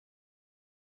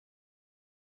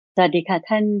สวัสดีค่ะ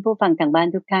ท่านผู้ฟังทางบ้าน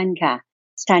ทุกท่านค่ะ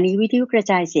สถานีวิทยุกระ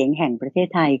จายเสียงแห่งประเทศ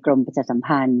ไทยกรมประชาสัม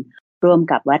พันธ์ร่วม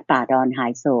กับวัดป่าดอนหา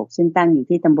ยโศกซึ่งตั้งอยู่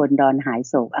ที่ตำบลดอนหาย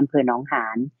โศกอำเภอหนองหา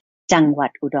นจังหวั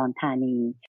ดอุดรธานี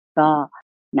ก็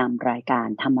นำรายการ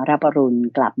ธรรมรับอรุณ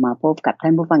กลับมาพบกับท่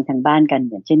านผู้ฟังทางบ้านกันเ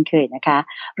หมือนเช่นเคยนะคะ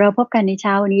เราพบกันในเ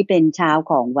ช้านี้เป็นเช้า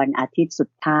ของวันอาทิตย์สุด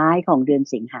ท้ายของเดือน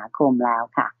สิงหาคมแล้ว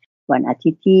ค่ะวันอาทิ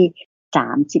ตย์ที่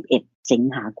31สิง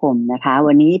หาคมนะคะ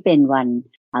วันนี้เป็นวัน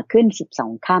ขึ้น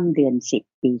12ค่ำเดือน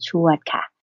10ปีชวดค่ะ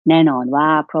แน่นอนว่า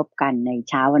พบกันใน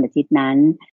เช้าวันอาทิตย์นั้น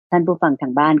ท่านผู้ฟังทา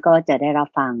งบ้านก็จะได้รับ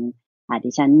ฟังดิ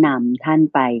ฉันนำท่าน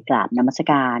ไปกราบนมัส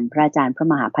การพระอาจารย์พระ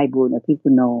มหาไพบูลย์อภิปุ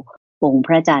โนองค์พ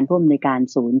ระอาจารย์ผู้อำนวยการ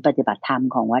ศูนย์ปฏิบัติธรรม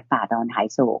ของวัดป่าดอนหาย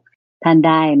โศกท่านไ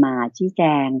ด้มาชี้แจ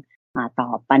งตอ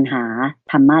บปัญหา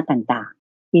ธรรมะต่าง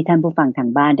ๆที่ท่านผู้ฟังทาง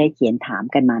บ้านได้เขียนถาม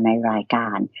กันมาในรายกา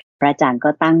รพระอาจารย์ก็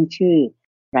ตั้งชื่อ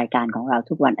รายการของเรา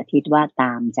ทุกวันอาทิตย์ว่าต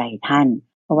ามใจท่าน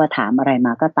เพราะว่าถามอะไรม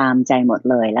าก็ตามใจหมด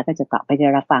เลยแล้วก็จะตอบให้ได้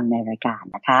รับฟังในรายการ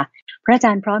นะคะพระอาจ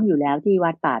ารย์พร้อมอยู่แล้วที่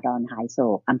วัดป่าดอนหายโศ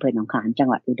กอำเภอหนองขามจัง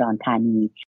หวัดอุดรธานี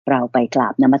เราไปกรา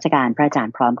บนมัสการพระอาจาร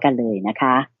ย์พร้อมกันเลยนะค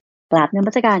ะกราบน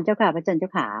มัสการเจ้าค่ะพระอาจารย์เจ้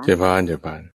าค่ะเจริญพรเจริญพ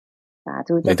รสา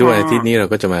ธุในทุกวันอาทิตย์นี้เรา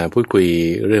ก็จะมาพูดคุย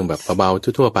เรื่องแบบเบาๆ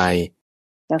ทั่วๆไป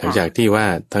หลังจากที่ว่า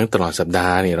ทั้งตลอดสัปดา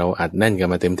ห์นี่เราอัดแน่นกัน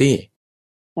มาเต็มที่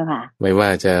ไม่ว่า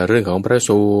จะเรื่องของพระ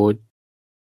สูตร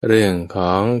เรื่องข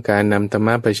องการนำธรรม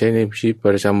ะไปใช้ในชีวิตป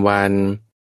ระจำวัน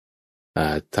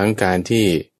ทั้งการที่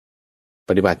ป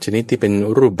ฏิบัติชนิดที่เป็น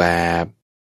รูปแบบ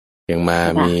ยังมา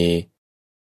มี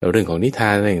เรื่องของนิทา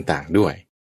นอะไรต่างๆด้วย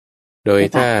โดย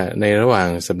ถ้าในระหว่าง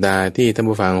สัปดาห์ที่ท่าน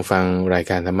ผู้ฟังฟังราย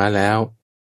การธรรมะแล้ว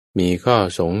มีข้อ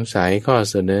สงสัยข้อ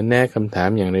เสนอแนะคำถาม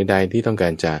อย่างใดๆที่ต้องกา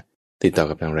รจะติดต่อ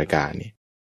กับทางรายการนี่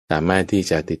สามารถที่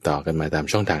จะติดต่อกันมาตาม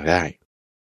ช่องทางได้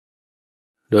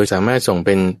โดยสามารถส่งเ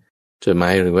ป็นจดหมา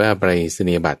ยหรือว่าไปรษ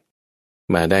ณียบัตร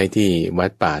มาได้ที่วั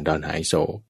ดป่าดอนหายโศ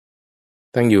ก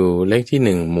ตั้งอยู่เลขที่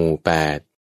1หมู่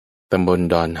8ตำบล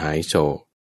ดอนหายโศก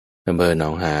อำเภอหน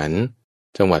องหาน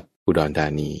จังหวัดอุดรธา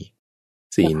นี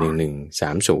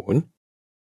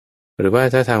41130หรือว่า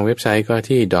ถ้าทางเว็บไซต์ก็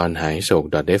ที่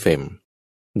donhaisok.fm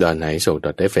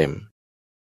donhaisok.fm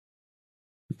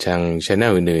ทาง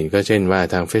channel อื่นๆก็เช่นว่า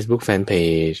ทาง Facebook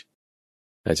Fanpage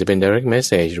อาจจะเป็น direct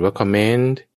message หรือว่า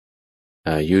comment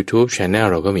YouTube Channel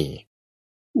เราก็มี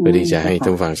เพื่อที่จะให้ท่า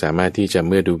นผู้ฟังสามารถที่จะเ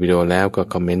มื่อดูวิดีโอแล้วก็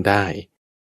คอมเมนต์ได้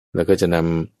แล้วก็จะน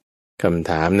ำคำ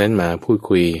ถามนั้นมาพูด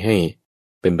คุยให้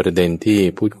เป็นประเด็นที่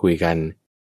พูดคุยกัน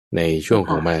ในช่วง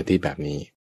ของวันอาทิตย์แบบนี้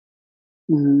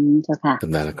เจ้าค่ะสั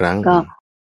ปดาห์ละครั้งก็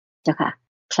เจ้าค่ะ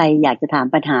ใครอยากจะถาม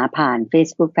ปัญหาผ่าน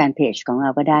Facebook Fanpage ของเรา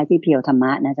ก็ได้ที่เพียวธรรม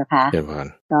ะนะเจ้าค่ะ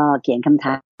ก็เขียนคำถ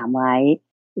ามไว้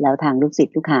แล้วทางลูกศิษ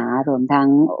ย์ลูกหารวมทั้ง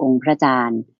องค์พระอาจา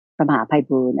รย์พระมหาไพ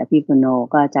บูลย์อภิปุโน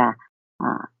ก็จะ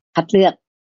คัดเลือก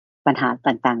ปัญหา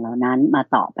ต่างๆเหล่านั้นมา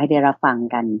ตอบให้ได้รับฟัง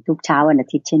กันทุกเช้าวันอา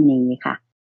ทิตย์เช่นนี้ค่ะ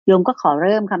โยมก็ขอเ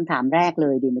ริ่มคำถามแรกเล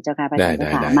ยดีไหมเจ้าค่ะพระอาจารย์เจ้า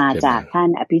ค่ะมาจากท่าน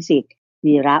อภิสิทธิ์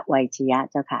วีระไวชยะ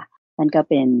เจ้าค่ะท่านก็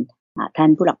เป็นท่าน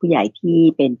ผู้หลักผู้ใหญ่ที่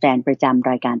เป็นแฟนประจำ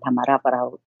รายการธรรมรับ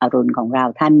อรุณของเรา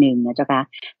ท่านหนึ่งนะเจ้าค่ะ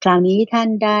คราวนี้ท่าน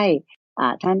ได้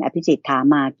ท่านอภิสิทธิ์ถาม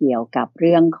มาเกี่ยวกับเ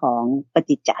รื่องของป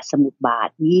ฏิจจสมุปบาท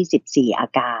24อา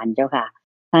การเจ้าค่ะ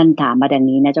ท่านถามมาดัง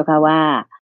นี้นะเจ้าค่ะว่า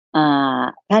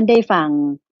ท่านได้ฟัง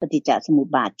ปฏิจจสมุป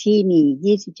บาทที่มี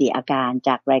24อาการจ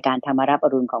ากรายการธรรมรับอ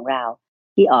รุณของเรา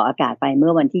ที่ออกอากาศไปเมื่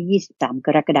อวันที่23ก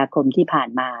รกฎาคมที่ผ่าน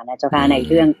มานะเจ้าค่ะใน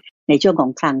ช่วงขอ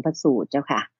งคลังพระสูตรเจ้า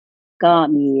ค่ะก็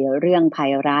มีเรื่องภั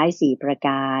ยร้าย4ประก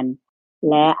าร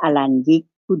และอรัญญิก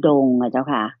ทุดงค์เจ้า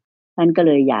ค่ะท่านก็เ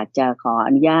ลยอยากจะขออ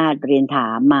นุญาตเรียนถา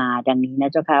มมาดังนี้นะ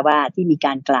เจ้าค่ะว่าที่มีก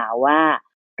ารกล่าวว่า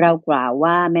เรากล่าว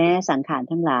ว่าแม้สังขาร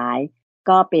ทั้งหลาย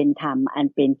ก็เป็นธรรมอัน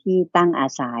เป็นที่ตั้งอา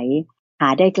ศัยหา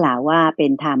ได้กล่าวว่าเป็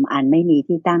นธรรมอันไม่มี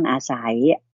ที่ตั้งอาศัย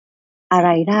อะไร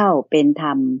เล่าเป็นธร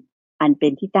รมอันเป็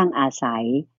นที่ตั้งอาศัย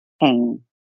แห่ง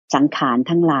สังขาร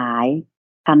ทั้งหลาย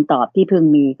คำตอบที่พึง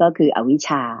มีก็คืออวิชช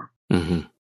า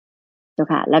เจ้า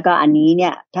ค่ะแล้วก็อันนี้เนี่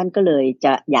ยท่านก็เลยจ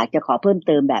ะอยากจะขอเพิ่มเ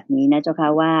ติมแบบนี้นะเจ้าค่ะ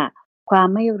ว่าความ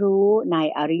ไม่รู้ใน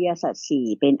อริยสัจสี่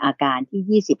เป็นอาการ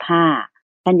ที่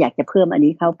25ท่านอยากจะเพิ่มอัน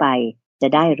นี้เข้าไปจะ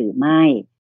ได้หรือไม่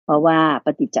เพราะว่าป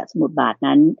ฏิจจสมุปบาท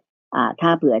นั้นถ้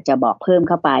าเผื่อจะบอกเพิ่มเ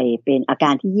ข้าไปเป็นอากา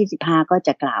รที่25ก็จ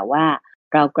ะกล่าวว่า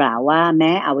เรากล่าวว่าแ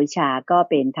ม้อวิชชาก็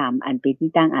เป็นธรรมอันเป็น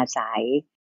ที่ตั้งอาศัย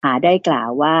หาได้กล่าว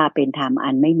ว่าเป็นธรรมอั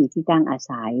นไม่มีที่ตั้งอา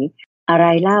ศัยอะไร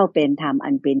เล่าเป็นธรรมอั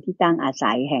นเป็นที่ตั้งอา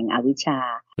ศัยแห่งอวิชชา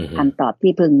คำตอบ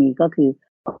ที่พึงมีก็คือ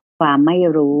ความไม่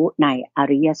รู้ในอ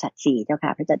ริยสัจสี่เจ้าค่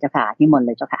ะพระเจ้าค่ะนิมนต์เ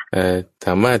ลยเจ้าค่ะถ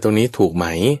ามว่าตรงนี้ถูกไหม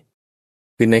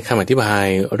คือในคำอธิบาย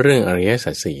เรื่องอริยสั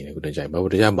จสี่เนี่ยคุณใจพระพุท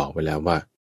ธเจ้าบอกไปแล้วว่า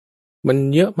มัน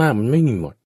เยอะมากมันไม่มีหม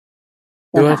ด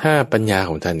แต่ว่าถ้าปัญญา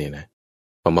ของท่านเนี่ยนะ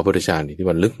ของพระพุทธเจ้านี่ที่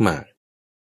ว่าลึกมาก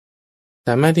ส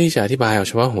ามารถที่จะอธิบายเอาเ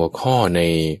ฉพาะหัวข้อใน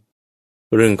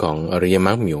เรื่องของอริยม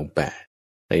รรคมีองค์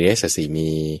8อริยสัจสี่มี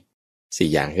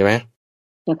4อย่างใช่ไหม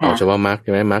เอาเฉพาะมรรคใ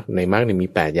ช่ไหมมรรคในมรรคมี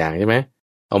8อย่างใช่ไหม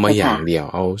เอามาอย่างเดียว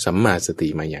เอาสัมมาสติ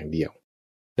มาอย่างเดียว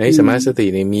ในสัมมาสติ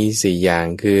เนี่ยมี4อย่าง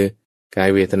คือกาย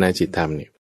เวทนาจิตธรรมเนี่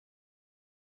ย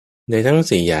ในทั้ง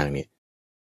4อย่างเนี่ย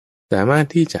สามารถ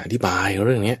ที่จะอธิบายเ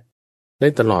รื่องนี้ได้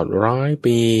ตลอด100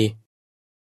 ปี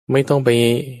ไม่ต้องไป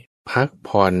พัก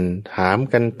ผ่อนถาม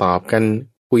กันตอบกัน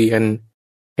คุยกัน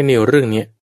ให้ในเรื่องนี้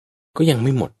ก็ยังไ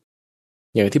ม่หมด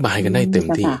ยังอธิบายกันได้เต็ม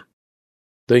ที่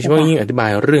โดยเฉพาะยิ่งอธิบา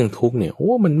ยเรื่องทุกข์เนี่ยโ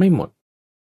อ้มันไม่หมด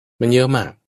มันเยอะมา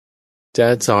กจะ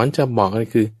สอนจะบอกอะไร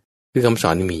คือคำสอ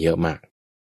นนี่มีเยอะมาก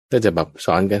ถ้าจะแบบส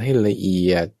อนกันให้ละเอี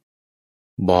ยด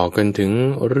บอกกันถึง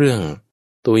เรื่อง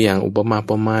ตัวอย่างอุปมาอุ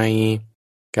ปไมย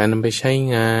การนำไปใช้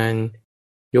งาน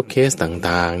ยกเคส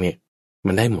ต่างๆเนี่ย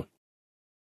มันได้หมด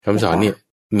คำสอนเนี่ย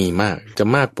มีมากจะ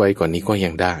มากไปกว่านี้ก็ยั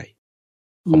งได้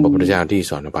ของพระพุทธเจ้าที่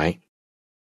สอนเอาไว้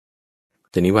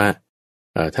ทีนี้ว่า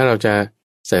ถ้าเราจะ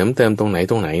เสริมเติมตรงไหน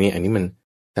เนี่ยอันนี้มัน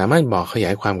สามารถบอกขย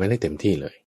ายความกันได้เต็มที่เล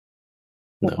ย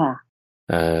เนาะ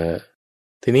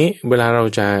ทีนี้เวลาเรา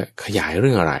จะขยายเ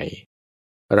รื่องอะไร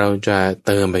เราจะเ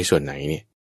ติมไปส่วนไหนเนี่ย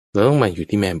เราต้องมาอยู่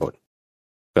ที่แม่บท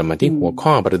กลับมาที่หัว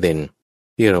ข้อประเด็น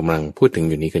ที่เรากำลังพูดถึง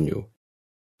อยู่นี้กันอยู่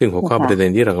ซึ่งหัวข้อประเด็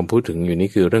นที่เรากำลังพูดถึงอยู่นี้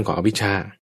คือเรื่องของอวิชชา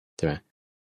ใช่ไหม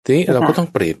ทีนี้เราก็ต้อง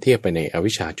เปรียบเทียบไปในอ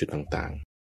วิชชาจุดต่าง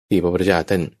ๆที่พระพุทธเจ้า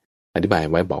ท่านอธิบาย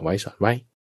ไว้บอกไว้สอนไว้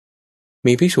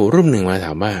มีภิกษุรูปหนึ่งมาถ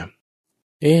ามว่า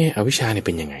อวิชชาเนี่ยเ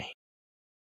ป็นยังไง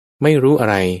ไม่รู้อะ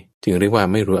ไรจึงเรียกว่า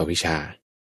ไม่รู้อวิชชา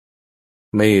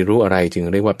ไม่รู้อะไรจึง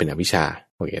เรียกว่าเป็นอวิชชา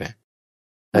โอเคนะ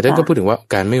แต่ท่านก็พูดถึงว่า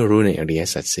การไม่รู้ในอริย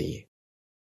สัจสี่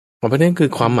เพราะนั้นคือ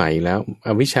ความหมายแล้วอ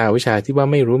วิชชาวิชาที่ว่า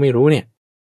ไม่รู้เนี่ย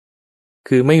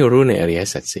คือไม่รู้ในอริย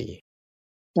สัจสี่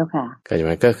เจ้าค่ะก็จะห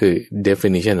มายก็คือ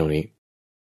definition ตรงนี้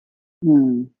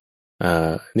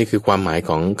นี่คือความหมายข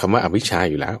องคำว่าอวิชชา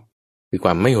อยู่แล้วคือคว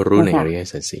ามไม่รู้ในอริย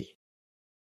สัจสี่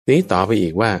ทีนี้ต่อไปอี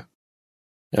กว่า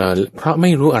เพราะไ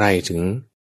ม่รู้อะไรถึง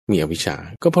มีอวิชชา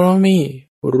ก็เพราะว่าไม่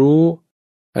รู้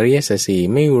อริยสัจสี่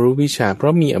ไม่รู้วิชาเพรา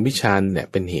ะมีอวิชชาเนี่ย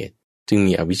เป็นเหตุจึง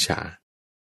มีอวิชชา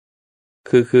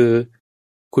คือ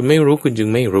คุณไม่รู้คุณจึง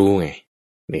ไม่รู้ไง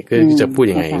นี่ก็จะพูด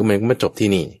ยังไงก็มันมาจบที่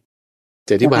นี่จ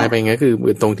ะอธิบายไปไงคือ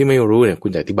ตรงที่ไม่รู้เนี่ยคุ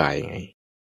ณจะอธิบายยังไง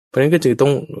เพราะฉะนั้นก็จึงต้อ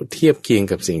งเทียบเคียง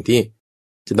กับสิ่งที่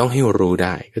จะต้องให้รู้ไ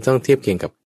ด้ก็ต้องเทียบเคียงกั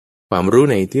บความรู้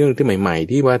ในเรื่องที่ใหม่ๆ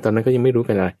ที่ว่าตอนนั้นก็ยังไม่รู้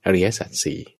กันอริยสัจ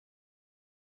สี่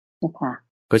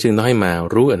ก็จึงต้องให้มา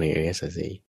รู้ในอริยสัจ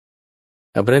สี่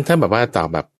เพราะฉะนั้นถ้าแบบว่าตอบ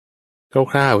แบบ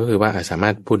คร่าวๆก็คือว่าสามา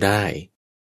รถพูดได้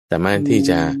สามารถที่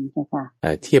จะ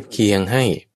เทียบเคียงให้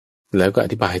แล้วก็อ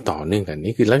ธิบายต่อเนื่องกัน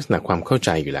นี่คือลักษณะความเข้าใจ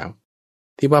อยู่แล้ว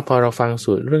ที่ว่าพอเราฟัง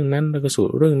สูตรเรื่องนั้นแล้วก็สูต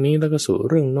รเรื่องนี้แล้วก็สูตร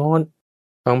เรื่องโน้น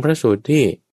ฟังพระสูตรที่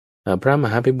พระม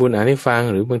หาภิบุญอ่านให้ฟัง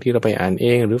หรือบางทีเราไปอ่านเอ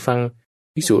งหรือฟัง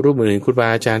ภิกษุรูปอื่นครูบา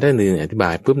อาจารย์ท่านอื่นอธิบา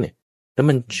ยปุ๊บเนี่ยแล้ว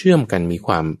มันเชื่อมกันมีค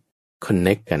วามคอนเน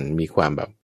คกันมีความแบบ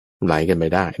ไหลกันไป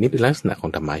ได้นี่เป็นลักษณะขอ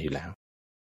งธรรมะอยู่แล้ว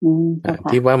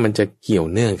ที่ว่ามันจะเกี่ยว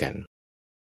เนื่องกัน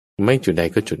ไม่จุดใด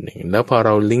ก็จุดหนึ่งแล้วพอเร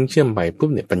าลิงก์เชื่อมไปปุ๊บ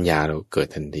เนี่ยปัญญาเราเกิด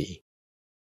ทันที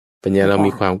ปัญญาเรา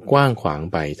มีความกว้างขวาง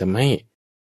ไปทำให้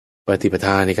ปฏิปท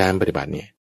าในการปฏิบัติเนี่ย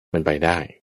มันไปได้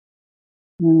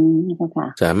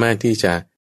สามารถที่จะ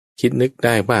คิดนึกไ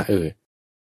ด้ว่า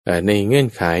ในเงื่อน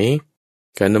ไข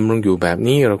การดำรงอยู่แบบ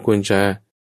นี้เราควรจะ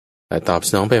ตอบส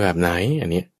นองไปแบบไหนอั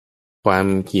นนี้ความ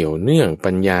เกี่ยวเนื่อง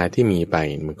ปัญญาที่มีไป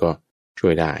มันก็ช่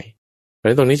วยได้เพราะฉะ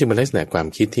นั้นตรงนี้จึงเป็นลักษณะความ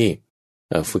คิดที่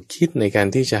ฝึกคิดในการ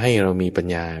ที่จะให้เรามีปัญ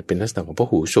ญาเป็นลักษณะของพ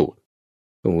หูสูตร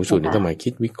นี่ต้องมาคิ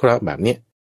ดวิเคราะห์แบบเนี้ย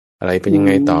อะไรเป็นยังไ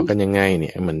งต่อกันยังไงเ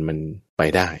นี่ยมันไป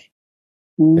ได้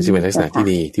ซึ่งเป็นลักษณะที่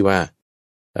ดีที่ว่า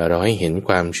เราให้เห็นค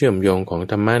วามเชื่อมโยงของ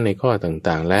ธรรมะในข้อ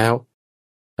ต่างๆแล้ว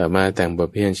มาแต่งบท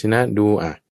เพียรชนะดู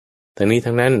ทั้งนี้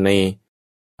ทั้งนั้นใน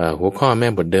หัวข้อแม่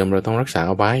บทเดิมเราต้องรักษาเ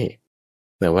อาไว้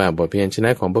แต่ว่าบทเพียรชนะ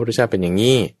ของพระพุทธเจ้าเป็นอย่าง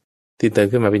นี้ที่เติม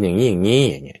ขึ้นมาเป็นอย่างนี้อย่างเ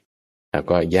งี้ยแล้ว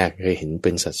ก็แยกให้เห็นเป็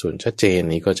นสัดส่วนชัดเจน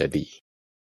นี้ก็จะดี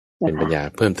เป็นปัญญา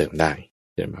เพิ่มเติมได้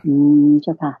เห็นไหมเ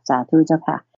จ้าค่ะสาธุเจ้า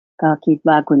ค่ะก็คิด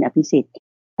ว่าคุณอภิสิทธิ์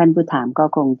ท่านผู้ถามก็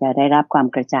คงจะได้รับความ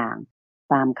กระจ่าง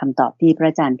ตามคำตอบที่พระ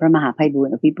อาจารย์พระมหาไพบูล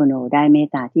ย์อภิปุโนได้เมต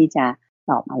ตาที่จะ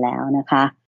ตอบมาแล้วนะคะ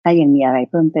ถ้ายังมีอะไร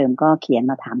เพิ่มเติมก็เขียน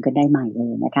มาถามกันได้ใหม่เล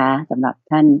ยนะคะสำหรับ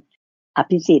ท่านอ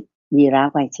ภิสิทธิ์วีระ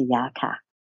ไวชยะค่ะ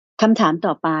คำถาม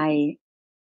ต่อไป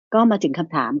ก็มาถึงค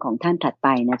ำถามของท่านถัดไป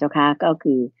นะเจ้าค่ะก็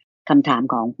คือคำถาม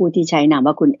ของผู้ที่ใช้นาม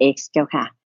ว่าคุณ X เจ้าค่ะ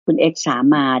คุณ X ถาม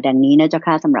มาดังนี้นะเจ้า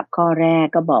ค่ะสำหรับข้อแรก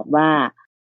ก็บอกว่า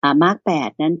มรรค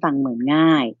8นั้นฟังเหมือนง่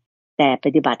ายแต่ป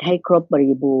ฏิบัติให้ครบบ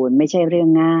ริบูรณ์ไม่ใช่เรื่อง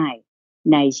ง่าย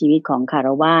ในชีวิตของฆร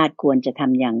าวาสควรจะท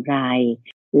ำอย่างไร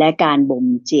และการบ่ม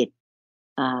จิต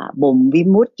บ่มวิ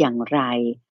มุตติอย่างไร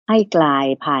ให้กลาย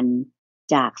พันธุ์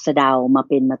จากสะเดามา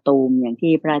เป็นมะตูมอย่าง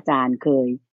ที่พระอาจารย์เคย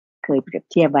เปรียบ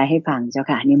เทียบไว้ให้ฟังเจ้า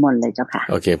ค่ะนิมนต์เลยเจ้าค่ะ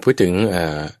โอเคพูดถึง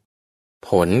ผ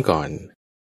ลก่อน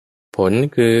ผล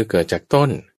คือเกิดจากต้น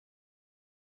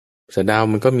สะเดา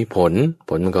มันก็มีผล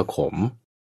มันก็ขม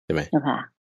ใช่ไหมเจ้าค่ะ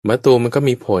มะตูมมันก็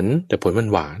มีผลแต่ผลมัน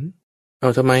หวานเอา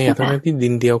ทำไมทั้งที่ดิ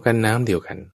นเดียวกันน้ำเดียว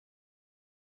กัน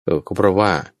ก็เพราะว่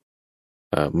า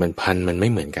มันพันธุ์มันไม่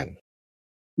เหมือนกัน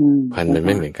พันธุ์มันไ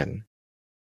ม่เหมือนกัน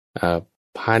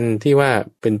พันธุ์ที่ว่า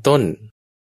เป็นต้น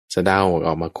สะเดาอ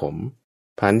อกมาขม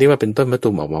พันธุ์ที่ว่าเป็นต้นมะตู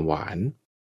มออกมาหวาน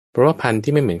เพราะว่าพันธุ์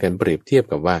ที่ไม่เหมือนกันเปรียบเทียบ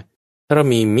กับว่าถ้าเรา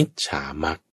มีมิจฉา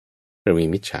มัค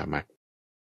มิจฉามั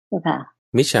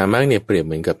คเนี่ยเปรียบเ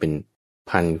หมือนกับเป็น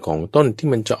พันธุ์ของต้นที่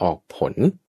มันจะออกผล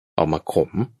ออกมาข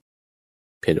ม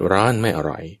เผ็ดร้อนไม่อ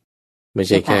ร่อยไม่ใ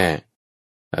ช่แค่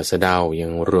สะเดายั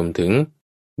งรวมถึง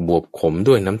บวบขม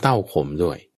ด้วยน้ำเต้าขมด้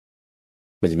วย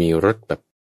มันจะมีรสแบบ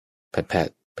เ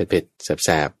ผ็ดแส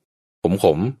บขม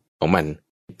ของมัน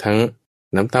ทั้ง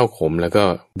น้ำเต้าขมแล้วก็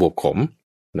บวบขม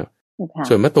เนาะ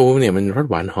ส่วนมะตูมเนี่ยมันรส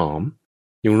หวานหอม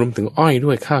ยังรวมถึงอ้อยด้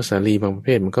วยข้าวสาลีบางประเภ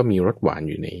ทมันก็มีรสหวาน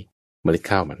อยู่ในเมล็ด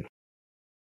ข้าวมัน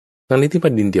ตอนนี้ที่ว่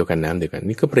าดินเดียวกันน้ำเดียวกัน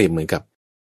นี่ก็เปรียบเหมือนกับ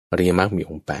อริยมรรคมี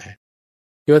องค์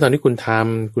8ที่ว่าตอนที่คุณท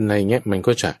ำคุณอะไรเงี้ยมัน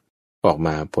ก็จะออกม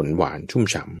าผลหวานชุ่ม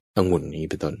ฉ่ำองุ่นนี้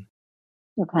เป็นต้น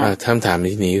คำถามใน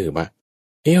ที่นี้คือว่า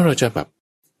เราจะแบบ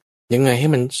ยังไงให้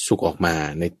มันสุกออกมา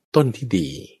ในต้นที่ดี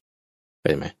ไป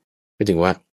ไหมก็ถึงว่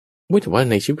าแต่ว่า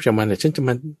ในชีวิตประจำวันเนี่ยฉันจะม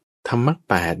าทำมรรค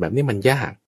8แบบนี้มันยา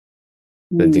ก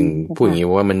แต่จึงพูดอย่างนี้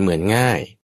ว่ามันเหมือนง่าย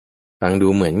ฟังดู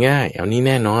เหมือนง่ายเอานี่แ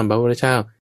น่นอนพระพุทธเจ้า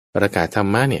ประกาศธร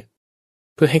รมะเนี่ย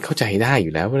เพื่อให้เข้าใจได้อ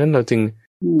ยู่แล้วเพราะฉะนั้นเราจึง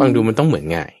ฟังดูมันต้องเหมือน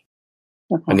ง่าย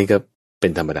อันนี้ก็เป็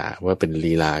นธรรมดาว่าเป็น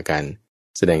ลีลาการ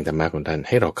แสดงธรรมะของท่านใ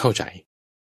ห้เราเข้าใจ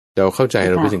เรา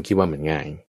ก็จึงคิดว่ามันง่าย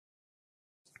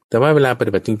แต่ว่าเวลาป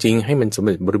ฏิบัติจริงๆให้มันสำเ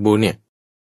ร็จบริบูรณ์เนี่ย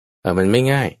มันไม่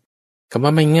ง่ายคำว่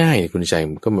าไม่ง่ายคุณใจ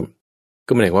ก็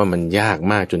ไม่ได้ว่ามันยาก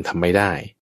มากจนทำไม่ได้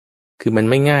คือมัน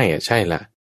ไม่ง่ายใช่ละ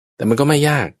แต่มันก็ไม่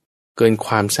ยากเกินค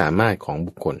วามสามารถของ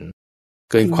บุคคล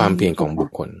เกินความเพียรของบุค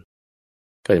คล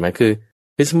เข้าใจไหมคือ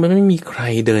มันไม่มีใคร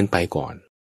เดินไปก่อน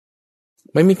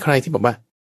ไม่มีใครที่บอกว่า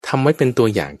ทำไว้เป็นตัว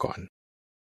อย่างก่อน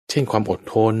เช่นความอด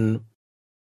ทน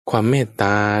ความเมตต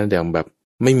าแบบ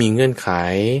ไม่มีเงื่อนไข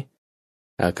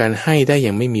การให้ได้อย่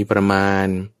างไม่มีประมาณ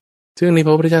ซึ่งในพ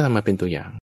ระพุทธเจ้าทำมาเป็นตัวอย่าง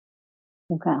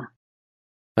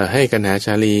ให้กันหาช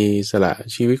าลีสละ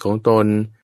ชีวิตของตน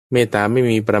เมตตาไม่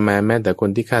มีประมาณแม้แต่คน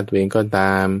ที่ฆ่าตัวเองก็ต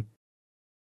าม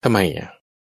ทำไม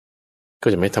ก็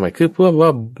จะไม่ทำไมคือเพื่อว่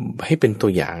าให้เป็นตั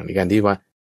วอย่างในการที่ว่า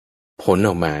ผลอ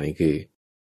อกมานี่คือ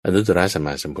อนุตตรสัมม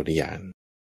าสัมโพธิญาณ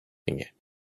อย่างเงี้ย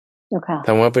ท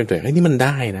ำว่าเป็นตัวอย่างนี่มันไ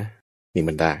ด้นะนี่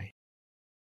มันได้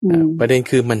ประเด็น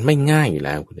คือมันไม่ง่ายอยู่แ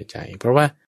ล้วคุณใจเพราะว่า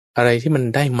อะไรที่มัน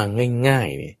ได้มาง่าย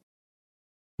ๆเนี่ย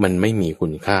มันไม่มีคุ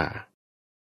ณค่า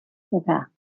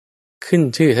ขึ้น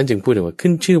ชื่อท่านจึงพูดถึงว่าขึ้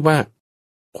นชื่อว่า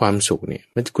ความสุขเนี่ย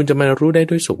มันคุณจะมารู้ได้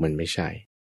ด้วยสุขมันไม่ใช่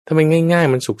ถ้ามันง่าย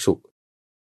ๆมันสุข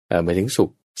หมายถึงสุข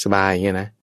สบายอย่างเงี้ยนะ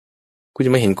คุณจ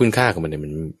ะมาเห็นคุณค่าของมันเนี่ยมั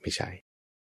นไม่ใช่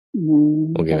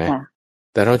โอเคไหม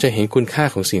แต่เราจะเห็นคุณค่า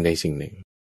ของสิ่งใดสิ่งหนึ่ง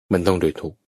มันต้องโดยทุ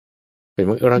กข์เป็น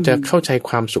ว่าเราจะเข้าใจ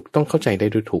ความสุขต้องเข้าใจได้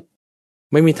ด้วยทุกข์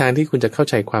ไม่มีทางที่คุณจะเข้า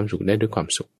ใจความสุขได้ด้วยความ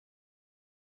สุข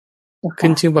ขึ้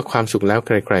นชื่อว่าความสุขแล้วใ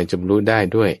ครๆจะบรรลุได้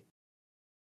ด้วย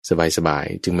สบาย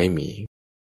ๆจึงไม่มี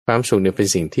ความสุขเนี่ยเป็น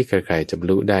สิ่งที่ใครๆจะบรร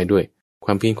ลุได้ด้วยคว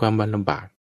ามเพียรความลำบาก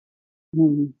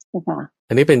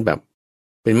อันนี้เป็นแบบ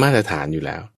เป็นมาตรฐานอยู่แ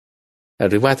ล้ว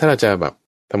หรือว่าถ้าเราจะแบบ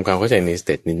ทำความเข้าใจในสเต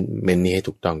ทเมนนี้ให้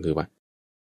ถูกต้องคือว่า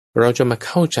เราจะมาเ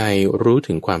ข้าใจรู้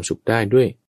ถึงความสุขได้ด้วย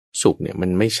สุขเนี่ยมัน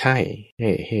ไม่ใช่ใ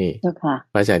ห้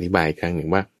พระอาจารย์อธิบายอีกครั้งหนึ่ง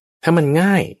ว่าถ้ามัน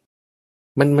ง่าย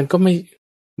มันก็ไ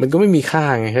ม่มีค่า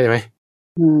ไงเข้าใจไหม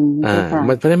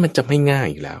มันเพราะฉะนั้นมันจะไม่ง่าย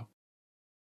อยู่แล้ว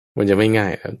มันจะไม่ง่า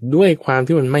ยด้วยความ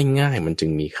ที่มันไม่ง่ายมันจึง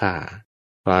มีค่า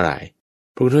เพราะอะไร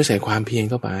เพราะคุณต้องใส่ความเพียร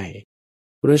เข้าไป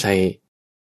คุณต้องใส่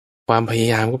ความพย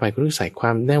ายามเข้าไปคุณต้องใส่ควา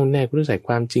มแน่วแน่คุณต้องใส่ค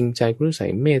วามจริงใจคุณต้องใส่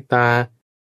เมตตา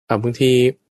บางที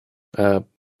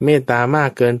เมตตามาก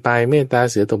เกินไปเมตตา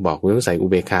เสือตัวบอกคุณต้องใส่อุ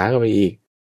เบกขาเข้าไปอีก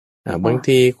บาง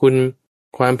ทีคุณ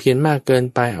ความเพียรมากเกิน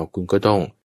ไปคุณก็ต้อง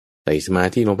ใส่สมา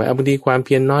ธิลงไปบางทีความเ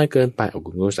พียรน้อยเกินไปคุ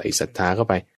ณก็ใส่ศรัทธาเข้า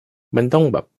ไปมันต้อง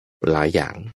แบบหลายอย่า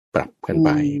งปรับกันไป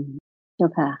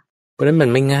เพราะฉะนั้นมัน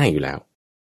ไม่ง่ายอยู่แล้ว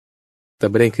แต่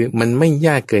ประเด็นคือมันไม่ย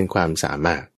ากเกินความสาม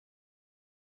ารถ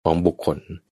ของบุคคล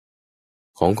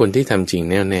ของคนที่ทำจริง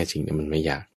แน่วแน่จริงเนี่ยมันไม่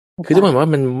ยากคือต้องบอกว่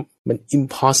ามัน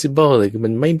impossible เลยคือมั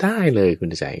นไม่ได้เลยคุณ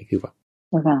ใจคือแบบ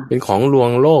เป็นของลวง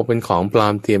โลกเป็นของปลอ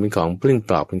มเทียมเป็นของปลิ้นป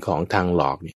ลอกเป็นของทางหล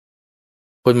อกเนี่ย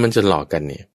คนมันจะหลอกกัน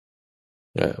เนี่ย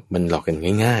มันหลอกกัน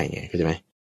ง่ายๆไงเข้าใจไหม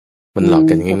มันหลอก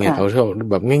กันง่ายๆเขาชอบ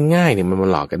แบบง่ายๆเนี่ยมัน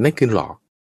หลอกกันนั่นคือหลอก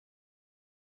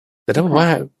แต่ถ้าบอกว่า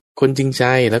คนจริงใจ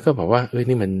แล้วก็บอกว่า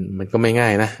นี่มันก็ไม่ง่า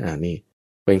ยนะนี่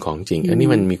เป็นของจริงนี่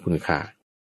มันมีคุณค่า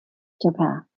เจ้าค่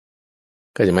ะ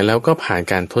ก็จะมาแล้วก็ผ่าน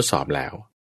การทดสอบแล้ว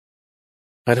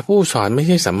ถ้าผู้สอนไม่ใ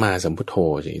ช่สัมมาสัมพุทโธ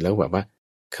สิแล้วแบบว่า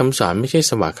คำสอนไม่ใช่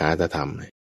สวากขาตธรรม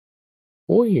โ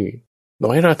อ้ยต่อ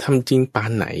ให้เราทำจริงปา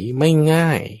นไหนไม่ง่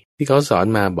ายที่เขาสอน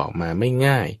มาบอกมาไม่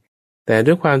ง่ายแต่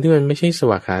ด้วยความที่มันไม่ใช่ส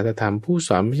วากขาตธรรมผู้ส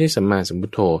อนไม่ใช่สัมมาสัมพุ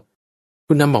ทโธ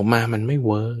คุณนำบอกมามันไม่เ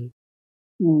วิร์ก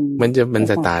มัน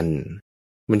จะตัน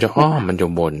มันจะอ้อมมันจะ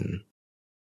วน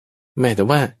แม้แต่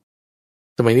ว่า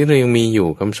สมัยนี้เรายังมีอยู่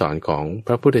คำสอนของพ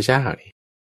ระพุทธเจ้านี่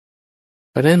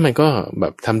เพราะฉะนั้นมันก็แบ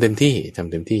บทำเต็มที่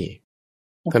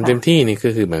นี่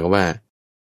คือหมายความว่า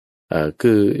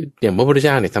คืออย่างพระพุทธเ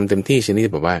จ้าเนี่ยทำเต็มที่ชนิด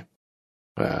แบบว่า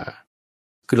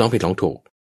คือร้องผิดร้องถูก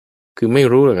คือไม่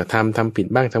รู้หรอกทำผิด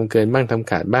บ้างทำเกินบ้างทำ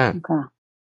ขาดบ้าง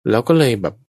แล้วก็เลยแบ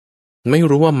บไม่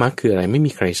รู้ว่ามรรคคืออะไรไม่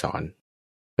มีใครสอน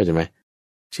เข้าใจไหม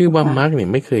ชื่อว่ามรรคเนี่ย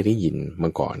ไม่เคยได้ยินม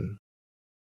าก่อน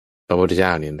พระพุทธเจ้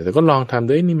าเนี่ยแต่ก็ลองทำ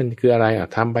ด้วยนี่มันคืออะไร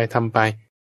ทำไป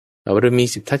บารมี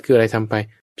10 ทัศคืออะไรทำไป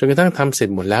จนกระทั่งทำเสร็จ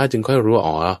หมดแล้วจึงค่อยรู้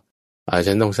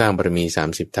ฉันต้องสร้างบารมี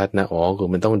30 ทัศนะคือ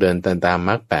มันต้องเดินตามม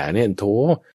รรค8เนี่ยโถ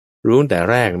รู้แต่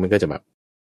แรกมันก็จะแบบ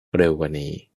เร็วกว่า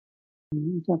นี้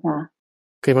เจ้าค่ะ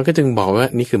มันก็จึงบอกว่า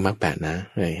นี่คือมรรค8นะ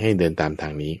ให้เดินตามทา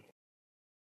งนี้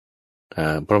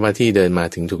เพราะว่าที่เดินมา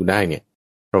ถึงถูกได้เนี่ย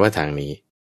เพราะว่าทางนี้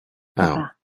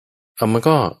มัน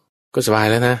ก็สบาย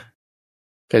แล้วนะ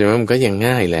ก็จะว่ามันก็ยัง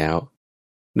ง่ายแล้ว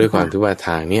ด้วยความที่ว่าท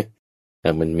างเนี้ย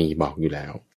มันมีบอกอยู่แล้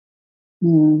ว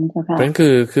เพราะฉะนั้น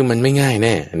คือมันไม่ง่ายแ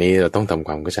น่อันนี้เราต้องทำค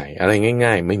วามเข้าใจอะไร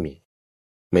ง่ายๆไม่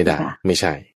ได้ไม่ใ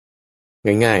ช่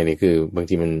ง่ายๆนี่คือบาง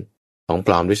ทีมันของป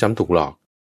ลอมด้วยซ้ำถูกหลอก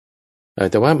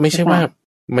แต่ว่าไม่ใช่ว่า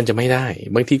มันจะไม่ได้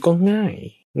บางทีก็ง่า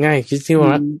ยคิดที่ว่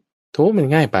าโถมัน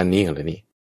ง่ายปานนี้เหรอนี่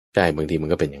ใช่บางทีมัน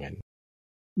ก็เป็นอย่างนั้น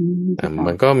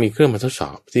มันก็มีเครื่องมาทดสอ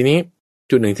บทีนี้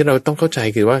จุดหนึ่งที่เราต้องเข้าใจ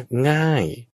คือว่าง่าย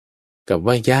กับ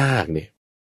ว่ายากเนี่ย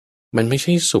มันไม่ใ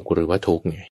ช่สุขหรือว่าทุกข์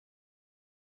ไง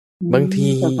บางที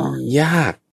ยา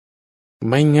ก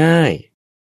ไม่ง่าย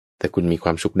แต่คุณมีคว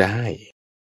ามสุขได้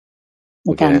ใน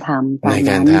การ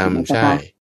ทำใช่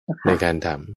ในการท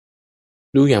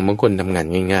ำดูอย่างบางคนทำงาน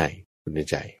ง่ายๆคุณ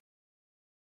ใจ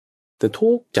แต่ทุ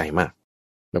กข์ใจมาก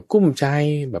แบบกุ้มใจ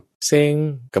แบบเซ็ง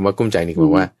กับมากุ้มใจนี่บ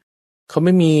อกว่าเขาไ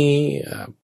ม่มี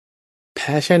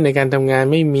passion ในการทำงาน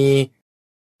ไม่มี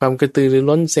ความกระตือรือ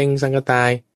ร้นเซ็งสังกตาย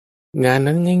งาน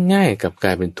นั้นง่ายๆกับกล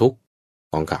ายเป็นทุกข์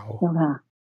ของเขา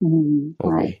โอ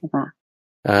เค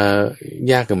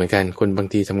ยากเหมือนกันคนบาง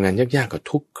ทีทำงานยากๆก็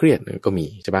ทุกข์เครียดก็มี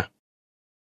ใช่ปะ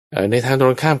ในทางตร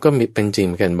งข้ามก็มีเป็นจริงเ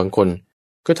หมือนกันบางคน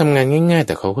ก็ทำงานง่ายๆแ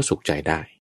ต่เขาก็สุขใจได้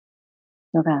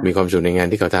มีความสุขในงาน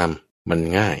ที่เขาทำมัน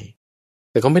ง่าย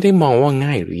แต่เขาไม่ได้มองว่า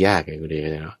ง่ายหรือยากไงคุณเดช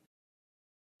เนาะ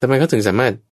ทำไมเขาถึงสามาร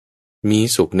ถมี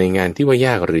สุขในงานที่ว่าย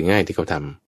ากหรือง่ายที่เขาท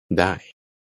ำได้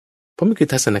เพราะมันคือ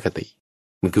ทัศนคติ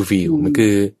มันคือวิวมันคื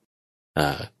อ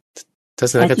ทั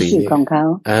ศนคติของเขา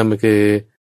มันคือ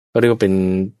เขาเรียกว่าเป็น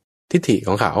ทิฏฐิข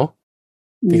องเขา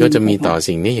ที่เขาจะมีต่อ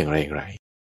สิ่งนี้อย่างไร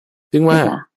ซึ่งว่า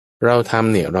เราท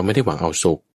ำเนี่ยเราไม่ได้หวังเอา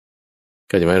สุข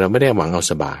ก็จะหมายเราไม่ได้หวังเอา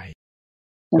สบาย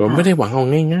เราไม่ได้หวังเอา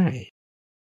ง่าย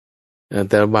ๆ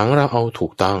แต่หวังเราเอาถู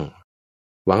กต้อง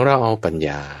หวังเราเอาปัญญ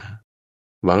า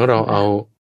หวังเราเอา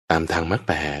ตามทางมรรค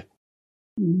8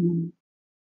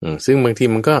ซึ่งบางที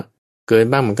มันก็เกิน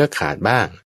บ้างมันก็ขาดบ้าง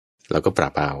เราก็ปรั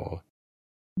บเอา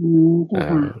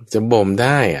จะบ่มไ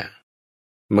ด้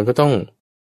มันก็ต้อ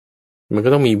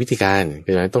งมีวิธีการคื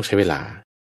อต้องใช้เวลา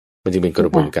มันจึงเป็นกร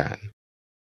ะบวนการ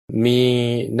มี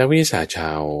นักวิทยาศาสตร์ช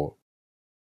าว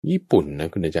ญี่ปุ่นนะ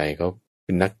คุณใจเขาเ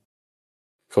ป็นนัก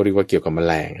เขาเรียกว่าเกี่ยวกับแม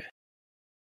ลง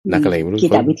นักอะไรไม่รู้จิ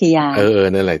ตวิทยา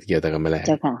นั่นแหละเกี่ยวกับแมลง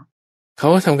เขา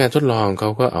ก็ทำการทดลองเขา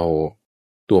ก็เอา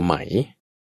ตัวไหม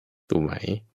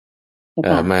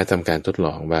มาทำการทดล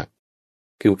องว่า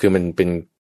คือมันเป็น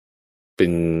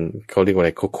เขาเรียกว่าอะไ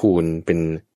รเขาคูณเป็น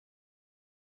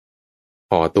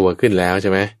ห่อตัวขึ้นแล้วใ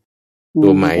ช่ไหมตั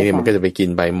วไหมเนี่ยมันก็จะไปกิน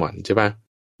ใบหม่อนใช่ปะ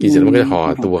กินเสร็จมันก็จะห่อ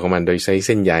ตัวของมันโดยใช้เ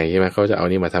ส้นใยใช่ไหมเขาจะเอา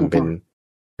นี่มาทำเป็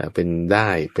นได้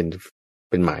เ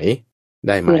ป็นไหมไ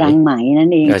ด้ไหมรังไหมนั่น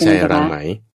เองใช่รังไหม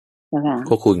เข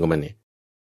าคูณกับมันเนี่ย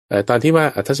ตอนที่ว่า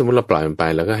ถ้าสมมติเราปล่อยมันไป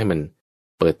แล้วก็ให้มัน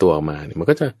เปิดตัวออกมาเนี่ยมัน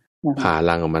ก็จะผ่า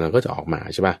รังออกมาแล้วก็จะออกมา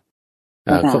ใช่ปะ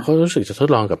เขารู้สึกจะทด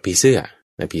ลองกับผีเสื้อ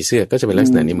ก็จะเป็นลัก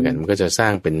ษณะนี้เหมือนกันมันก็จะสร้า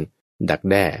งเป็นดัก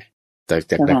แด้จ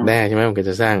ากดักแด้ใช่ไหมมันก็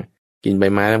จะสร้างกินใบ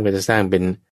ไม้แล้วมันก็จะสร้างเป็น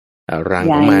รัง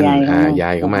ของมันใย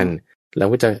ของมันแล้ว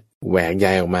ก็จะแหวกใย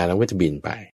ออกมาแล้วก็จะบินไป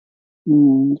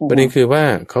ประเด็นคือว่า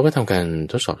เขาก็ทำการ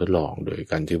ทดสอบทดลองโดย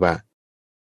การที่ว่า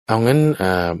เอางั้น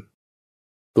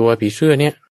ตัวผีเสื้อเนี่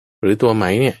ยหรือตัวไหม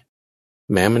เนี่ย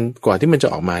แม้มันก่อนที่มันจะ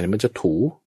ออกมาเนี่ยมันจะถู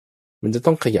มันจะ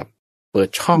ต้องขยับเปิด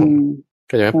ช่อง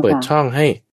ก็จะเปิดช่องให้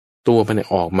ตัวมัน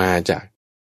ออกมาจาก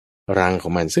รังขอ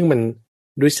งมันซึ่งมัน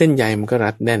ด้วยเส้นใยมันก็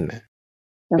รัดแน่นนะ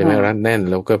เป็นไหมรัดแน่น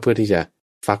แล้วก็เพื่อที่จะ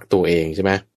ฟักตัวเองใช่ไห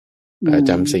ม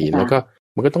จำศีลแล้วก็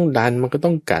มันก็ต้องดันมันก็ต้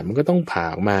องกัดมันก็ต้องผ่า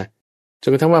ออกมาจ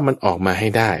นกระทั่งว่ามันออกมาให้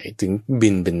ได้ถึงบิ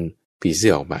นเป็นผีเสื้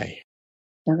อออกไป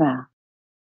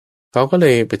เขาก็เล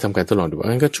ยไปทำการทดลองดูว่า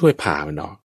งั้นก็ช่วยผ่ามันอ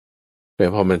อกแต่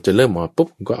พอมันจะเริ่มออกปุ๊บ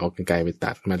ก็เอากรรไกรไป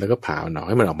ตัดมันแล้วก็ผ่ามันออกใ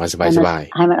ห้มันออกมาสบาย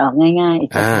ๆให้มันออกง่าย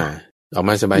ๆออก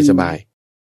มาสบาย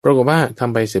ๆปรากฏว่าท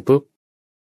ำไปเสร็จปุ๊บ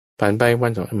ผ่านไปวั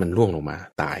นสองมันร่วงลงมา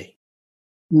ตาย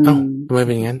เอ้าทำไมเ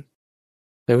ป็นอย่างนั้น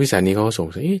แล้ววิสานี้เขาก็สง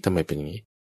สัยทำไมเป็นอย่างนี้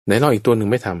ไหนลองอีกตัวหนึ่ง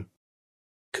ไม่ท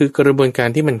ำคือกระบวนการ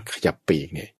ที่มันขยับปีก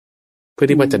เนี่ยเพื่อ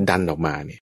ที่ว่าจะดันออกมาเ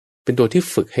นี่ยเป็นตัวที่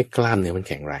ฝึกให้กล้ามเนื้อมัน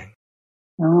แข็งแรง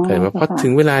เคยมาพอถึ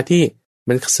งเวลาที่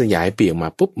มันขยายปีกออกมา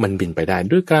ปุ๊บมันบินไปได้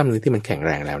ด้วยกล้ามเนื้อที่มันแข็งแ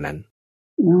รงแล้วนั้น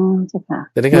ใช่ค่ะ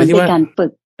แต่ในการที่ว่าการฝึ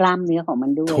กกล้ามเนื้อของมั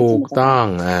นด้วยถูกต้อง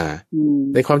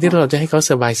ในความที่เราจะให้เขา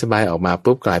สบายออกมา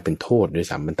ปุ๊บกลายเป็นโทษด้วย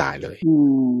ซ้ำมันตายเลย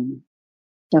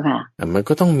เจ้าค่ะมัน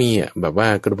ก็ต้องมีแบบว่า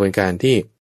กระบวนการที่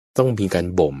ต้องมีการ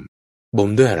บ่ม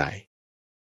ด้วยอะไร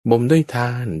บ่มด้วยท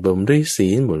านบ่มด้วยศี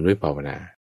ลบ่มด้วยภาวนา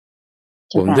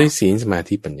บ่มด้วยศีลสมา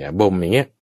ธิปัญญาบ่มอย่างเงี้ย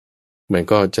มัน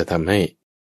ก็จะทำให้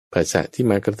ภาษาที่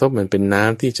มากระทบมันเป็นน้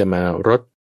ำที่จะมารด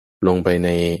ลงไปใน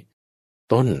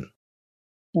ต้น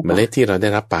เมล็ดที่เราได้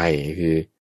รับไปคือ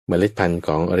เมล็ดพันธุ์ข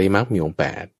องอริมักมีองค์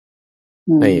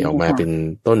8ให้ออกมาเป็น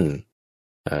ต้น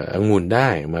องุ่นได้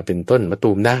มาเป็นต้นมะ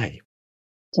ตูมได้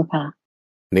เจ้าค่ะ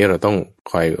นี่เราต้อง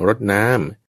คอยรดน้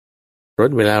ำรด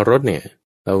เวลารดเนี่ย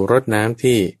เรารดน้ำ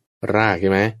ที่รากใ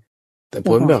ช่ไหมแต่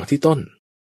ผลไปออกที่ต้น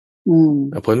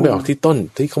ผลไปออกที่ต้น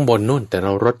ที่ข้างบนนู่นแต่เร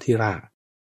ารดที่ราก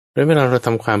แล้วเวลาเราท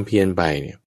ำความเพียรไปเ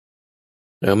นี่ย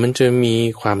มันจะมี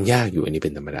ความยากอยู่อันนี้เ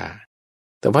ป็นธรรมดา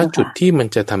แต่ว่าจุดที่มัน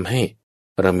จะทำให้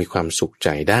เรามีความสุขใจ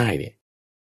ได้เนี่ย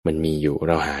มันมีอยู่เ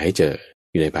ราหาให้เจอ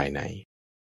อยู่ในภายใน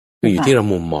คืออยู่ที่เรา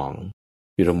มุมมอง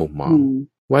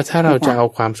ว่าถ้าเราจะเอา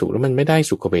ความสุขแล้วมันไม่ได้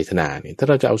สุขเวทนาเนี่ยถ้า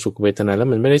เราจะเอาสุขเวทนาแล้ว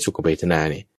มันไม่ได้สุขเวทนา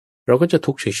เนี่ยเราก็จะ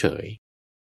ทุกข์เฉย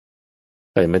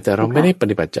ๆแต่เราไม่ได้ป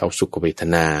ฏิบัติจะเอาสุขเวท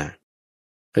นา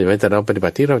แต่เราปฏิบั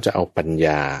ติที่เราจะเอาปัญญ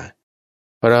า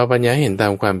พอเราปัญญาเห็นตา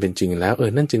มความเป็นจริงแล้ว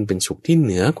นั่นจึงเป็นสุขที่เ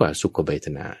หนือกว่าสุขเวท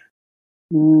นา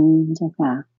ใช่ค่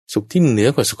ะสุขที่เหนือ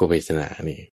กว่าสุขเวทนา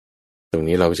นี่ตรง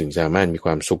นี้เราจึงสามารถมีค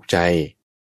วามสุขใจ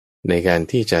ในการ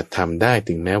ที่จะทำได้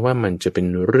ถึงแม้ว่ามันจะเป็น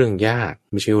เรื่องยาก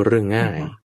ไม่ใช่เรื่องง่าย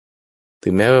ถึ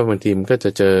งแม้ว่าบางทีมันก็จ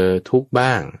ะเจอทุกข์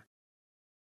บ้าง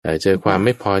เจอความไ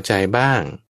ม่พอใจบ้าง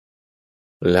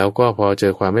แล้วก็พอเจ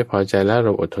อความไม่พอใจแล้วเร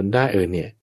าอดทนได้เนี่ย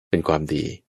เป็นความดี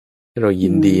เรายิ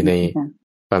นดีใน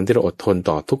ความที่เราอดทน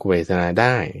ต่อทุกเวทนาไ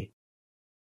ด้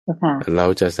เรา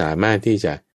จะสามารถที่จ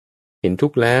ะเห็นทุ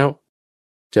กข์แล้ว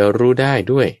จะรู้ได้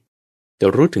ด้วยจะ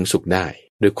รู้ถึงสุขได้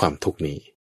ด้วยความทุกข์นี้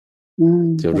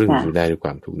จะรู้ได้ด้วยคว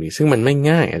ามทุกข์นี้ซึ่งมันไม่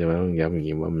ง่ายอาจารย์ต้องย้ำอย่าง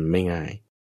นี้ว่ามันไม่ง่าย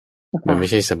มันไม่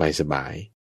ใช่สบาย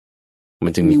ๆมั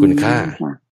นจึงมีคุณค่า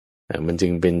มันจึ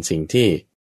งเป็นสิ่งที่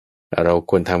เรา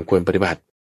ควรทำควรปฏิบัติ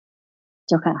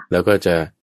แล้วก็จะ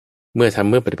เมื่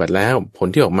อปฏิบัติแล้วผล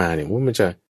ที่ออกมาเนี่ยว่ามันจะ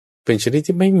เป็นชนิด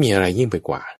ที่ไม่มีอะไรยิ่งไป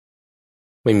กว่า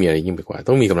ไม่มีอะไรยิ่งไปกว่า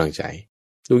ต้องมีกำลังใจ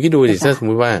ดูสิถ้าสมม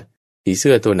ติว่าผีเ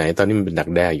สื้อตัวไหนตอนนี้มันเป็นดัก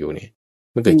แด้อยู่เนี่ย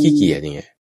มันเกิดขี้เกียจอย่างเงี้ย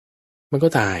มันก็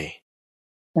ตาย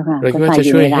เราคิดว่าจะ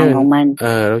ช่วยให้มัน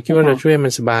เราคิดว่าเราช่วยมั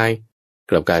นสบาย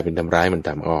กลับกลายเป็นทำร้ายมันต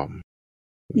ามอ้อม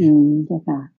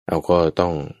เราก็ต้อ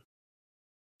ง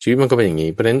ชีวิตมันก็เป็นอย่างนี้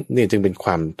เพราะฉะนั้นนี่จึงเป็นคว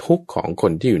ามทุกข์ของค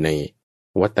นที่อยู่ใน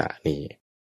วัฏฏะนี้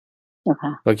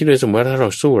เราคิดดูสมมติว่าถ้าเรา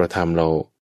สู้เราทำเรา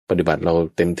ปฏิบัติเรา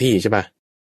เต็มที่ใช่ป่ะ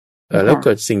แล้วเ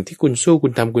กิดสิ่งที่คุณสู้คุ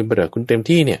ณทำคุณปฏิบัติคุณเต็ม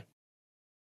ที่เนี่ย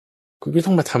คุณก็ต้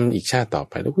องมาทำอีกชาติต่อ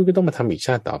ไปแล้วคุณก็ต้องมาทำอีกช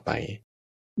าติต่อไป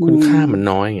คุณค่ามัน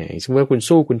น้อยไงสมมติว่าคุณ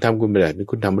สู้คุณทำคุณปฏิบัติ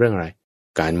คุณทำเรื่องอะไร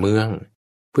การเมือง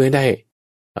เพื่อให้ได้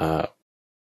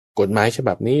กฎหมายฉ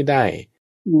บับนี้ได้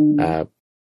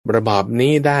ระบอบ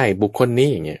นี้ได้บุคคลนี้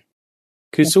อย่างเงี้ย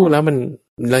คือสู้แล้วมัน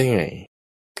ได้ยังไง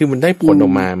คือมันได้ผลออ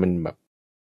กมามันแบบ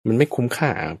มันไม่คุ้มค่า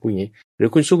พูดอย่างนี้หรือ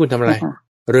คุณสู้คุณทำอะไร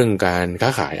เรื่องการค้า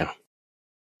ขาย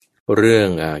เรื่อง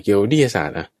เกี่ยวกับวิทยาศาสต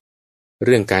ร์เ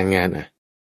รื่องการงาน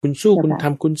คุณสู้คุณท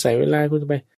ำคุณใส่เวลาคุณ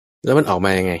ไปแล้วมันออกม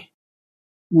ายังไง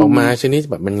ออกมาชนิด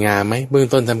แบบมันงามไหมเบื้อง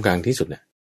ต้นทำกลางที่สุดน่ะ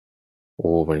โอ้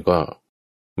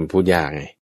มันพูดยากไง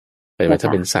แต่ว่าถ้า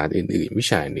เป็นศาสตร์อื่นๆวิ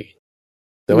ชาอื่น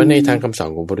แต่ว่าในทางคำสอน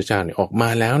ของพระพุทธเจ้าเนี่ยออกมา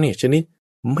แล้วเนี่ยชนิด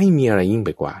ไม่มีอะไรยิ่งไป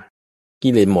กว่ากิ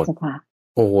เลสหมด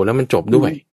โอ้แล้วมันจบด้ว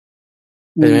ย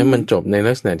ใช่ไหมมันจบใน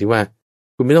ลักษณะที่ว่า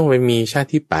คุณไม่ต้องไปมีชาติ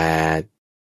ที่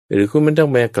8หรือคุณไม่ต้อง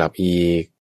ไปกลับอีก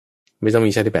ไม่ต้อง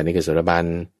มีชาติที่8นี่คือโสดาบัน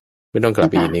ไม่ต้องกลับ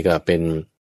อีกนี่ก็เป็น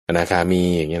อนาคามี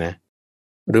อย่างเงี้ยนะ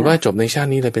หรือว่าจบในชาติ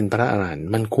นี้เลยเป็นพระอรหันต์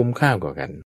มันคุ้มค่ากว่ากัน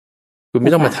คุณไ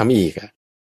ม่ต้องมาทำอีก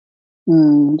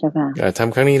เจ้าค่ะท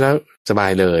ำครั้งนี้แล้วสบา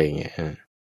ยเลยอย่างเงี้ย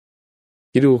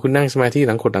คิดดูคุณนั่งสมาธิห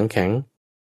ลังขดหลังแข็ง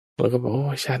แล้วก็บอกโอ้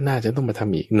ชาติหน้าจะต้องมาท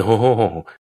ำอีกโน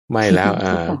ไม่แล้ว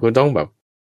คุณต้องแบบ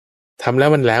ทำแล้ว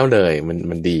มันแล้วเลย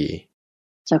มันดี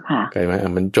เจ้าค่ะเข้าใจไหม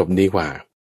มันจบดีกว่า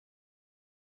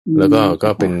แล้วก็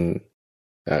เป็น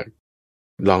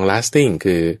long lasting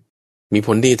คือมีผ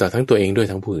ลดีต่อทั้งตัวเองด้วย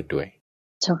ทั้งผู้อื่นด้วย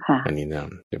เจ้าค่ะอันนี้นะ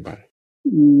เจ้าค่ะ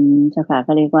เจ้าค่ะ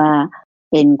ก็เรียกว่า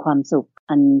เป็นความสุข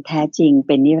อันแท้จริงเ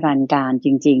ป็นนิรันดร์การจ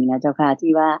ริงๆนะเจ้าค่ะ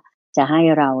ที่ว่าจะให้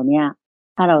เราเนี่ย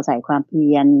ถ้าเราใส่ความเพี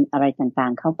ยรอะไรต่า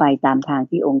งๆเข้าไปตามทาง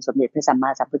ที่องค์สมเด็จพระสัมมา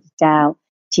สัมพุทธเจ้า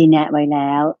ชี้แนะไว้แ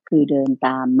ล้วคือเดินต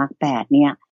ามมรรค8เนี่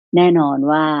ยแน่นอน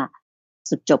ว่า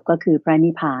สุดจบก็คือพระ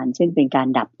นิพพานซึ่งเป็นการ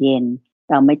ดับเย็น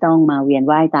เราไม่ต้องมาเวียน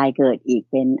ว่ายตายเกิดอีก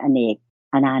เป็นอเนก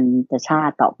อนันตชา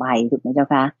ติต่อไปถูกไหมเจ้า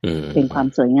คะเป็นความ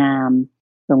สวยงาม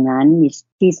ตรงนั้นมี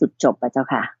ที่สุดจบอะเจ้า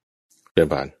ค่ะเจ้า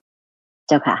บ้านเ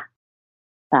จ้าค่ะ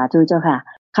สาธุเจ้าค่ะ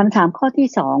คำถามข้อที่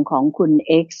2ของคุณ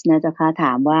X นะเจ้าค่ะถ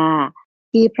ามว่า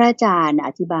ที่พระอาจารย์อ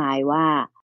ธิบายว่า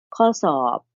ข้อสอ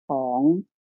บของ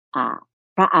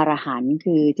พระอรหันต์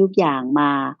คือทุกอย่างม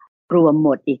ารวมหม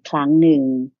ดอีกครั้งหนึ่ง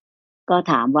ก็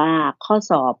ถามว่าข้อ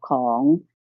สอบของ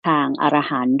ทางอร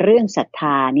หันต์เรื่องศรัทธ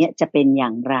าเนี่ยจะเป็นอย่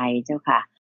างไรเจ้าค่ะ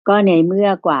ก็ในเมื่อ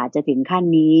กว่าจะถึงขั้น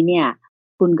นี้เนี่ย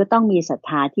คุณก็ต้องมีศรัท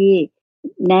ธาที่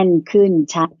แน่นขึ้น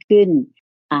ชัดขึ้น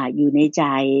อยู่ในใจ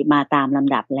มาตามล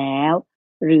ำดับแล้ว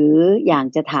หรืออย่าง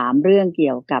จะถามเรื่องเ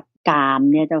กี่ยวกับกาม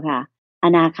เนี่ยเจ้าค่ะอ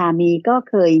นาคามีก็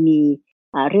เคยมี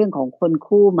เรื่องของคน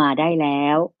คู่มาได้แล้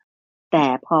วแต่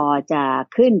พอจะ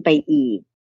ขึ้นไปอีก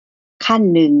ขั้น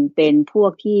หนึ่งเป็นพว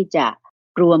กที่จะ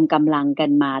รวมกำลังกั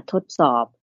นมาทดสอบ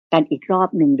กันอีกรอบ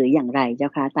หนึ่งหรืออย่างไรเจ้า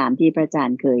ค่ะตามที่พระอาจาร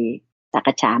ย์เคยสัก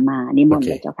ษามานิมนต์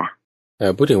เลยเจ้าค่ะ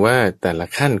พูดถึงว่าแต่ละ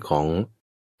ขั้นของ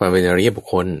ความเป็นอริยบุค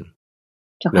คล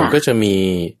มันก็จะมี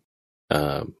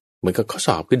เหมือนกับข้อส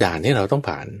อบคือด่านให้เราต้อง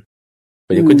ผ่าน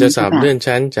เดี๋ยวคุณจะสอบเลื่อน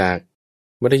ชั้นจาก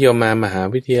มัธยมมามหา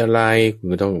วิทยาลัยคุณ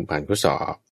ก็ต้องผ่านข้อสอ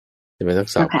บจะเป็นต้อง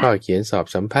สอบข้อเขียนสอบ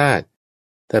สัมภาษณ์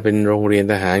ถ้าเป็นโรงเรียน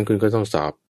ทหารคุณก็ต้องสอ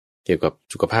บเกี่ยวกับ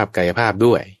สุขภาพกายภาพ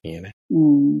ด้วยอย่างนี้นะ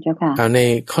เจ้าค่ะใน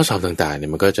ข้อสอบต่างๆเนี่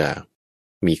ยมันก็จะ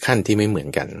มีขั้นที่ไม่เหมือน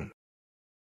กัน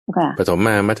ประถมม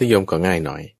ามัธยมก็ง่ายห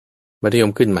น่อยมัธย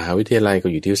มขึ้นมหาวิทยาลัยก็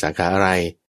อยู่ที่สาขาอะไร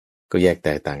ก็แยกแต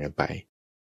กต่างกันไป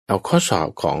เอาข้อสอบ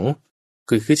ของ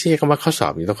คือใช้คำว่าข้อสอ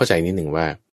บนี่ต้องเข้าใจนิดหนึ่งว่า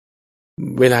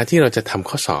เวลาที่เราจะทำ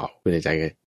ข้อสอบคุณใจกั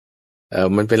น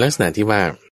มันเป็นลักษณะที่ว่า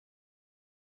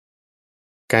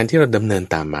การที่เราดำเนิน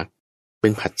ตามมรรคเป็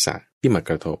นผัสสะที่มา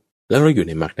กระทบแล้วเราอยู่ใ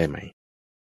นมรรคได้ไหม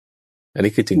อัน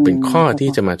นี้คือจึงเป็นข้อที่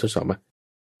จะมาทดสอบว่า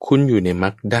คุณอยู่ในมร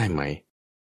รคได้ไหม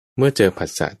เมื่อเจอผัส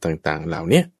สะต่างๆเหล่า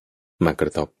นี้มากร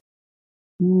ะทบ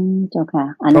เจ้าค่ะ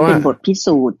อันนี้เป็นบทพิ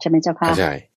สูจน์ใช่ไหมเจ้าค่ะใ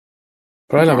ช่เ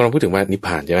พราะเรากำลังพูดถึงว่านิพพ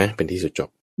านใช่ไหมเป็นที่สุดจบ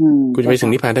คุณจะไปถึ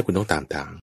งนิพพานได้คุณต้องตามทาง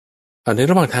ใน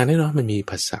ระหว่างทางนี่เนาะมันมี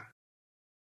ผัสสะ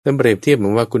ถ้าเปรียบเทียบเหมื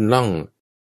อนว่าคุณล่อง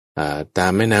ตา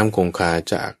มแม่น้ำคงคา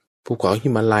จากภูเขาหิ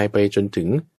มาลัยไปจนถึง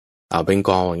อ่าวเบง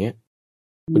กอลอย่างเงี้ย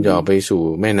คุณจะออกไปสู่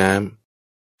แม่น้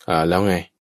ำแล้วไง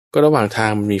ก็ระหว่างทา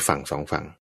งมันมีฝั่ง2ฝั่ง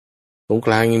ตรงก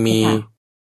ลางยังมี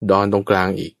ดอนตรงกลาง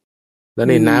อีกแล้ว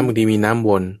ในน้ำบางทีมีน้ำว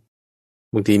น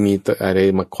บางทีมีอะไร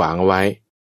มาขวางเอาไว้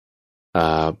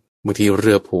บางทีเ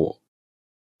รือผูก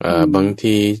บาง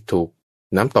ทีถูก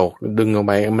น้ำตกดึงออกไ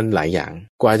ปมันหลายอย่าง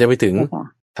กว่าจะไปถึง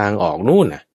ทางออกนู่น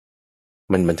น่ะ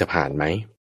มันจะผ่านไหม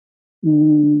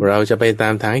เราจะไปตา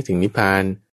มทางให้ถึงนิพพาน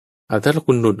ถ้า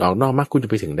คุณหลุดออกนอกมรรคคุณจะ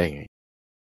ไปถึงได้ไง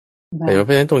แต่เพร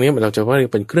าะฉะนั้นตรงนี้เราจะว่า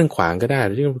เป็นเครื่องขวางก็ได้ห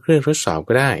รือเป็นเครื่องทดสอบ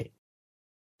ก็ได้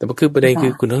แต่ก็คือประเด็นคื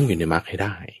อคุณต้องอยู่ในมรรคให้ไ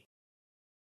ด้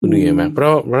คุณอยู่ในมรรคเพรา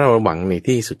ะเราหวังใน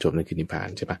ที่สุดจบนั่นคือนิพพาน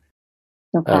ใช่ปะ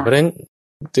เพราะฉะนั้น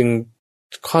จึง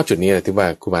ข้อจุดนี้แหละที่ว่า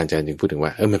ครูบาอาจารย์จึงพูดถึงว่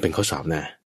ามันเป็นข้อสอบนะ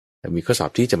แต่มีข้อสอบ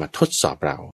ที่จะมาทดสอบเ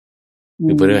รา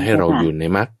คือเพื่อให้เราอยู่ใน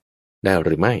มรรคได้ห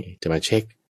รือไม่จะมาเช็ค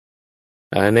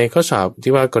ในข้อสอบ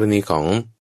ที่ว่ากรณีของ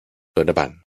โสดาบัน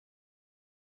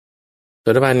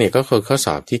เนี่ยก็คือข้อส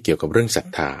อบที่เกี่ยวกับเรื่องศรัท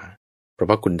ธาเพราะ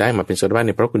ว่าคุณได้มาเป็นโสดาบันเ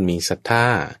นี่ยเพราะคุณมีศรัทธา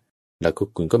แล้ว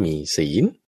คุณก็มีศีล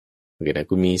โอเคนะ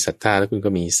คุณมีศรัทธาแล้วคุณก็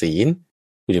มีศีล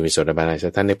คุณจะเป็นโสดาบันศรั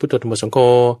ทธาในพุทธธรรมสังโฆ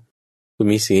คุณ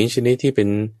มีศีลชนิดที่เป็น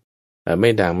ไม่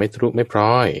ด่างไม่ทะลุไม่พ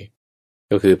ร้อย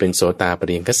ก็คือเป็นโสตาป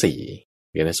ริญญสี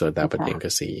เรียกนะโสตาปริญญ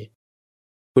สี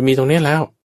คุณมีตรงนี้แล้ว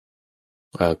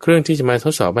เครื่องที่จะมาท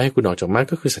ดสอบให้คุณออกจากมรรค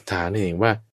ก็คือศรัทธานี่เองว่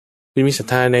าคุณมีศรัท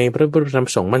ธาในพระพุทธธรรม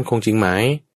สงฆ์มั่นคงจริงไหม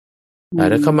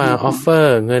แล้วเข้ามาออฟเฟอ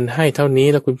ร์เงินให้เท่านี้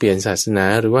แล้วคุณเปลี่ยนศาสนา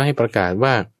หรือว่าให้ประกาศ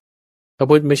ว่าพระ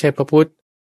พุทธไม่ใช่พระพุทธ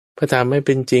พระธรรมไม่เ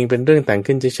ป็นจริงเป็นเรื่องแต่ง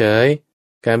ขึ้นเฉย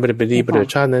ๆการปฏิบัติดีประโยช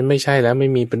น์ชอบนั้นไม่ใช่แล้วไม่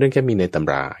มีเป็นเรื่องแค่มีในต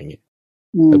ำราอย่างเงี้ย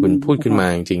แต่คุณพูดขึ้นมา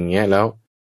จริงๆเงี้ยแล้ว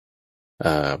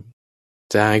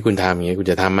จะให้คุณทำอย่างนี้คุณ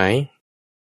จะทำไหม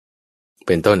เ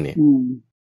ป็นต้นเนี่ย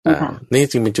นี่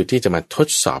จึงเป็นจุดที่จะมาทด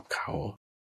สอบเขา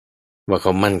ว่าเข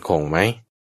ามั่นคงไหม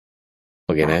โอ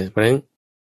เคนะเพราะฉะนั้น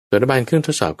โสดาบันเครื่องท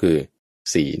ดสอบคือ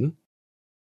ศีล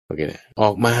โอเคนะออ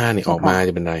กมาเนี่ยออกมาจ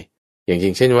ะเป็นไรอย่า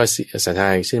งเช่นว่าศรัทธา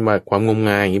เช่นว่าความงม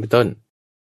งายอย่างนี้เป็นต้น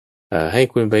ให้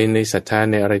คุณไปในศรัทธา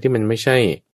ในอะไรที่มันไม่ใช่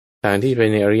ทางที่ไป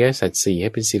ในอริยสัจสี่ให้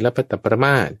เป็นศีลพัตตปรม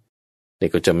าสน์เนี่ย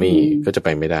ก็จะไป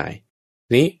ไม่ได้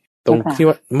นี้ตรงที่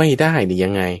ว่าไม่ได้นี่ยั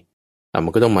งไงมั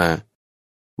นก็ต้องม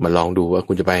าลองดูว่า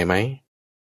คุณจะไปไหม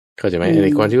เข้าใจไหมใน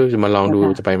ก่อนที่จะมาลองดู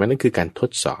จะไปไหมนั่นคือการท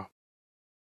ดสอบ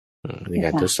ในก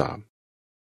ารทดสอบ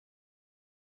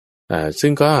ซึ่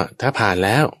งก็ถ้าผ่านแ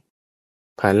ล้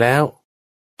ว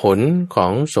ผลขอ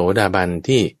งโสดาบัน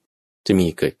ที่จะมี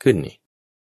เกิดขึ้นนี่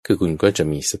คือคุณก็จะ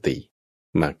มีสติ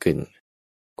มากขึ้น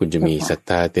คุณจะมีศรัท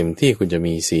ธาเต็มที่คุณจะ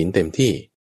มีศีลเต็มที่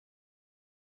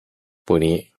พวก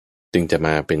นี้จึงจะม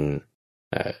าเป็น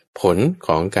ผลข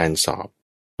องการสอบ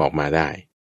ออกมาได้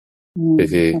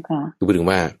คือพูดถึง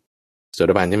ว่าโส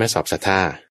ดาบันใช่ไหมสอบศรัทธา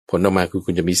ผลออกมาคือ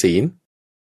คุณจะมีศีล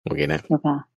โอเคนะ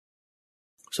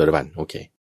โสดาบันโอเค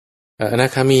อนา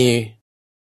คามี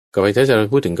ก็ไปถ้าจะ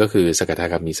พูดถึงก็คือสกทา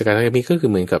คามีก็คือ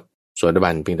เหมือนกับโสดาบั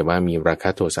นเพียงแต่ว่ามีราคะ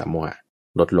โทสะโมหะ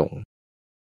ลดลง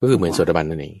ก็คือเหมือนโสดาบัน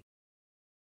นั่นเอง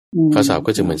ข้อสอบ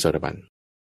ก็จะเหมือนโสดาบัน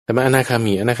แต่มาอนาคา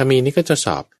มีนี่ก็จะส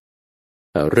อบ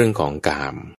เรื่องของกา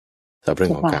มสอบเรื่อ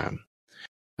งของกาม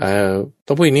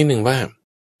ต้องพูดอีกนิดนึงว่า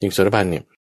อย่างโสดาบันเนี่ย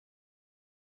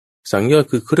สังโยชน์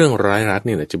คือเครื่องร้ายรัด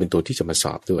นี่แหละจะเป็นตัวที่จะมาส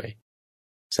อบด้วย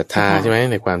ศรัทธาใช่ไหม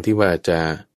ในความที่ว่าจะ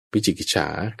วิจิกิจฉา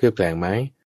เคลือบแคลงไหม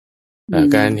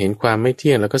การเห็นความไม่เ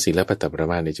ที่ยงแล้วก็ศีลพัตตปร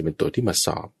มาสน์เนี่ยจะเป็นตัวที่มาส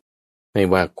อบไม่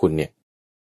ว่าคุณเนี่ย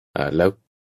แล้ว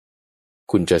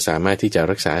คุณจะสามารถที่จะ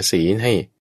รักษาศีลให้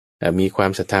มีควา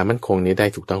มศรัทธามั่นคงนี้ได้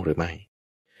ถูกต้องหรือไม่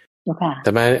แต่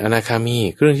มาอนาคามี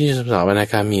เรื่องที่จะสอบอนา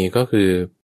คามีก็คือ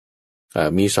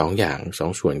มี2 อย่าง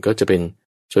2 ส่วนก็จะเป็น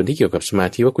ส่วนที่เกี่ยวกับสมา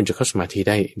ธิว่าคุณจะเข้าสมาธิ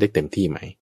ได้เต็มที่ไหม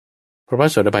เพราะว่า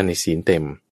โสดาบันในศีลเต็ม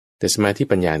แต่สมาธิ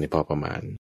ปัญญาเนี่ยพอประมาณ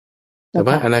แต่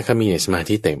ว่าอนาคามีเนี่ยสมา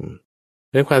ธิเต็ม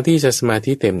ในความที่จะสมา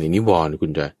ธิเต็มนิวรณ์คุ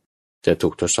ณจะถู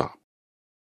กทดสอบ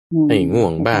ให้ง่ว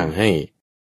งบ้างให้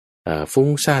ฟุ้ง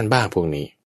ซ่านบ้างพวกนี้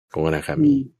ของอนาคา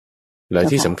มีแล้ว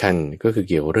ที่สำคัญก็คือ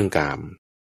เกี่ยวกับเรื่องกาม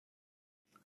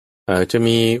จะ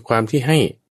มีความที่ให้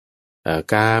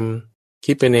กาม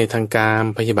คิดไปในทางกาม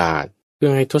พยาบาทเพื่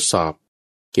อให้ทดสอบ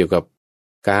เกี่ยวกับ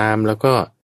กามแล้วก็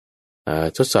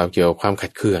ทดสอบเกี่ยวกับความขั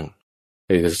ดเคือง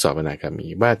คือทดสอบอนาคามี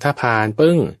ว่าถ้าผ่าน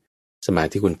ปึ้งสมา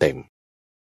ธิคุณเต็ม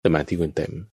เ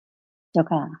จ้า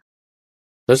ค่ะ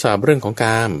ทดสอบเรื่องของก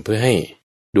ามเพื่อให้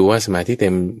ดูว่าสมาธิเต็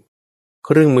มเค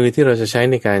รื่องมือที่เราจะใช้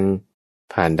ในการ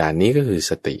ผ่านด่านนี้ก็คือ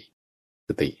สติ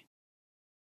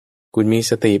คุณมี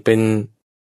สติเป็น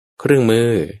เครื่องมือ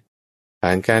ผ่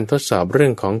านการทดสอบเรื่อ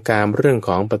งของกามเรื่องข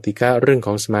องปฏิฆะเรื่องข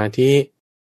องสมาธิ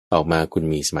ออกมาคุณ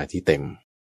มีสมาธิเต็ม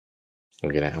โอ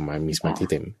เคนะออกมามีสมาธิ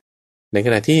เต็มในข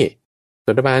ณะที่โส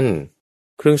ดาบัน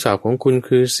เครื่องสอบของคุณ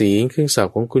คือศีลเครื่องสอบ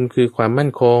ของคุณคือความมั่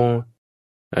นคง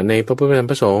ในพระพุทธธรรม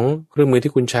พระสงฆ์เครื่องมือ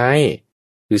ที่คุณใช้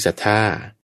คือศรัทธา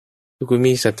ถ้าคุณ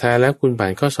มีศรัทธาแล้วคุณผ่า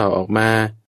นข้อสอบออกมา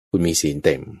คุณมีศีลเ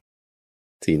ต็ม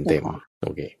โอ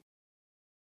เค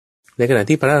ในขณะ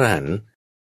ที่พระอรหันต์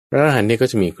เนี่ยก็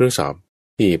จะมีเครื่องสอบ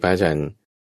ที่พระอาจารย์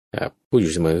พูดอ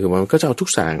ยู่เสมอคือมันก็จะเอาทุก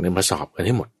อย่างเนี่ยมาสอบกันใ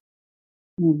ห้หมด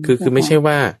คือไม่ใช่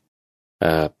ว่า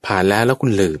ผ่านแล้วคุ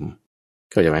ณลืม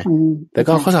เข้าใจไหมแต่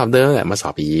ก็ข้อสอบเดิมแหละมาสอ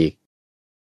บอีก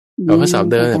เอาข้อสอบ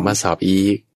เดิมมาสอบอี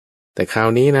กแต่คราว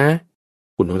นี้นะ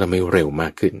คุณต้องทำให้เร็วมา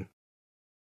กขึ้น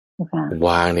ว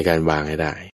างในการวางให้ไ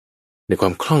ด้ในควา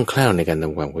มคล่องแคล่วในการท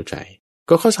ำความเข้าใจ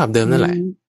ก็ข้อสอบเดิมนั่นแหละ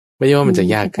ไม่ใช่ว่ามันจะ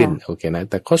ยากขึ้นโอเคนะ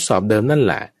แต่ข้อสอบเดิมนั่นแ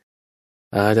หละ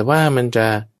แต่ว่ามันจะ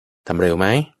ทำเร็วไหม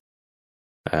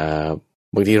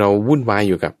บางทีเราวุ่นวาย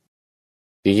อยู่กับ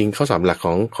จริงๆข้อสอบหลัก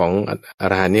ของอ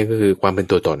รหันต์เนี่ยก็คือความเป็น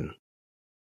ตัวตน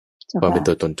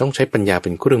ต้องใช้ปัญญาเป็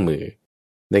นเครื่องมือ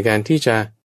ในการที่จะ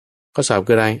ข้อสอบ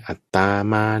คืออะไรอัตตา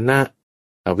มานะ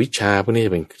อวิชชาพวกนี้จ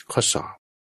ะเป็นข้อสอบ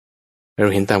เร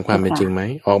าเห็นตามความเป็นจริงไหม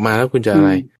ออกมาแล้วคุณจะอะไ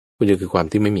รคุณจะคือความ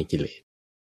ที่ไม่มีกิเลส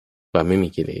ความไม่มี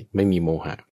กิเลสไม่มีโมห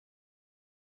ะ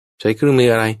ใช้เครื่องมือ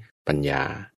อะไรปัญญา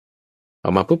อ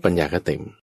อกมาปุ๊บปัญญาก็เต็ม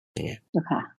อย่างเงี้ย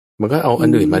มันก็เอาอั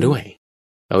นอื่นมาด้วย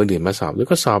เอาอันอื่นมาสอบแล้ว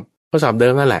ก็สอบข้อสอบเดิ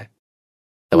มนั่นแหละ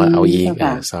แต่ว่าเอาอีก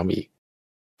ซ้อมอีก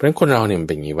เพราะฉะนั้นคนเราเนี่ยมัน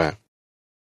เป็นอย่างนี้ว่า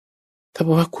ถ้าบ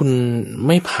อกว่าคุณไ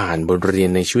ม่ผ่านบทเรียน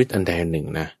ในชีวิตอันใดอันหนึ่ง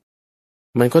นะ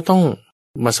มันก็ต้อง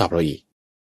มาสอบเราอีก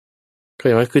เข้าใ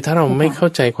จไหมคือถ้าเราไม่เข้า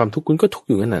ใจความทุกข์คุณก็ทุกข์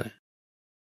อยู่นั่นแหละ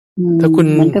ถ้าคุณ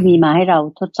มันก็มีมาให้เรา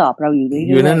ทดสอบเราอยู่เรื่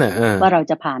อยๆนั่นน่ะว่าเรา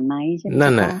จะผ่านไหมใช่ไหม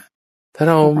นั่นน่ะถ้า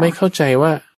เราไม่เข้าใจ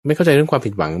เรื่องความ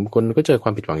ผิดหวังคนก็เจอคว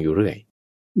ามผิดหวังอยู่เรื่อย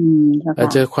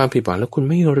เจอความผิดหวังแล้วคุณ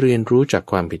ไม่เรียนรู้จาก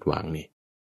ความผิดหวังนี่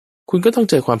คุณก็ต้อง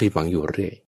เจอความผิดหวังอยู่เรื่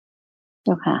อยเ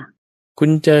จ้าค่ะคุณ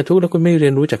เจอทุกข์แล้วคุณไม่เรี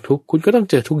ยนรู้จากทุกข์คุณก็ต้อง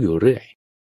เจอทุกข์อยู่เรื่อย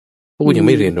เพราะคุณยังไ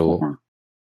ม่เรียนรู้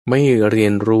ไม่เรีย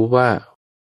นรู้ว่า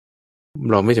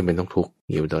เราไม่จำเป็นต้องทุกข์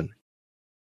อยู่ต้น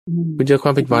คุณเจอคว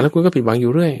ามผิดหวังแล้วคุณก็ผิดหวังอ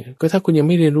ยู่เรื่อยก็ถ้าคุณยังไ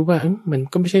ม่เรียนรู้ว่ามัน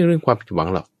ก็ไม่ใช่เรื่องความผิดหวัง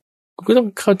หรอกคุณก็ต้อง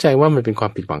เข้าใจว่ามันเป็นควา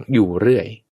มผิดหวังอยู่เรื่อย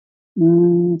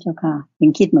เจ้าค่ะยั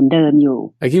งคิดเหมือนเดิมอยู่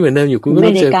คิดเหมือนเดิมอยู่คุณก็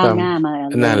ต้องเจอความ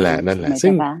นั่นแหละซึ่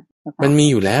งมันมี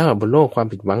อยู่แล้วบนโลกความ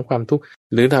ผิดหวังความทุกข์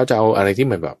หรือเราจะเอาอะไรที่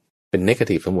มันแบบเป็นเนกา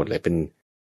ทีฟทั้งหมดเลยเป็น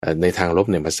ในทางลบ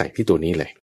เนี่ยมาใส่ที่ตัวนี้เล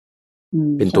ย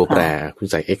เป็นตัวแปรคุณ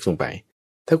ใส่ x ลงไป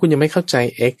ถ้าคุณยังไม่เข้าใจ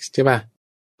x ใช่ป่ะ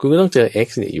คุณก็ต้องเจอ x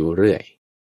เนี่ยอยู่เรื่อย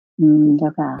เจ้า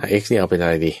ค่ะ x เนี่ยเอาเป็นอะ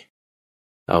ไรดี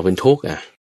เอาเป็นทุกข์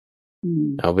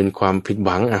เอาเป็นความผิดห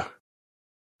วัง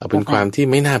เอาเป็นความที่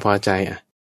ไม่น่าพอใจ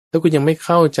ถ้าคุณยังไม่เ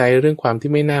ข้าใจเรื่องความที่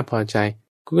ไม่น่าพอใจ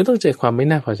คุณก็ต้องเจอความไม่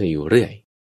น่าพอใจอยู่เรื่อย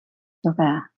เจ้าค่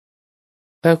ะ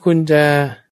ถ้าคุณจะ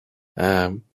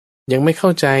ยังไม่เข้า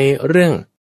ใจเรื่อง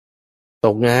ต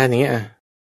กงานอย่างเงี้ย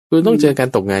คุณต้องเจอการ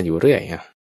ตกงานอยู่เรื่อย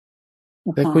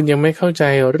ถ้าคุณยังไม่เข้าใจ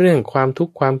เรื่องความทุก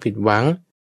ข์ความผิดหวัง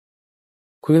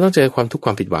คุณต้องเจอความทุกข์ค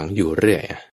วามผิดหวังอยู่เรื่อย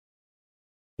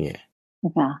เนี่ย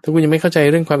ถ้าคุณยังไม่เข้าใจ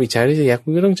เรื่องความอิจฉาริษยาคุ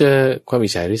ณก็ต้องเจอความอิ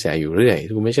จฉาริษยาอยู่เรื่อย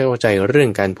ถ้าคุณไม่เข้าใจเรื่อง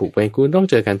การผูกเวรคุณต้อง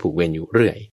เจอการผูกเวรอยู่เรื่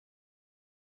อย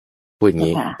พูดอย่าง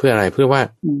นี้เพื่ออะไรเพื่อว่า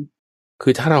คื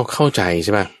อถ้าเราเข้าใจใ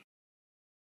ช่ป่ะ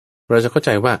เราจะเข้าใจ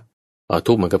ว่า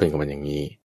ทุกข์มันก็เป็นกับมันอย่างนี้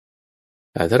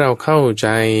แต่ถ้าเราเข้าใจ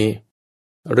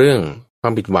เรื่องควา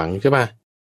มผิดหวังใช่ป่ะ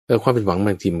ความผิดหวังบ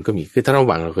างทีมันก็มีคือถ้าเรา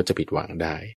หวังเราก็จะผิดหวังไ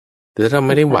ด้แต่ถ้าเรา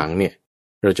ไม่ได้หวังเนี่ย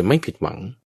เราจะไม่ผิดหวัง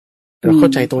เราเข้า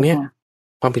ใจตรงเนี้ย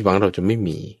ความผิดหวังเราจะไม่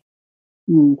มี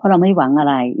เพราะเราไม่หวังอะ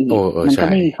ไรอีกมันก็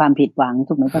ไม่มีความผิดหวัง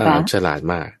ถูกไหมคะฉลาด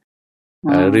มาก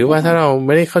หรือว่าถ้าเราไ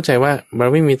ม่ได้เข้าใจว่าเรา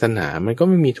ไม่มีตัณหามันก็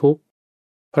ไม่มีทุกข์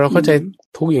พอเราเข้าใจ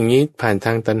ทุกข์อย่างนี้ผ่านท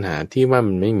างตัณหาที่ว่า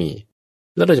มันไม่มี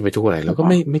แล้วเราจะไปทุกข์อะไรเราก็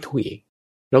ไม่ทุกข์อีก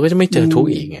เราก็จะไม่เจอทุกข์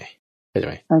อีกไงเข้าใจไ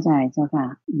หมเข้าใจเจ้าค่ะ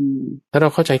ถ้าเรา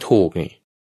เข้าใจถูกนี่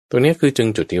ตรงนี้คือจึง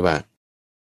จุดที่ว่า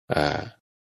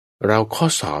เราข้อ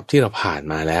สอบที่เราผ่าน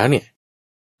มาแล้วเนี่ย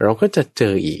เราก็จะเจ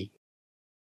ออีก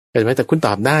เข้าใจไหมแต่คุณต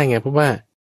อบได้ไงเพราะว่า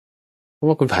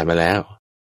คุณผ่านมาแล้ว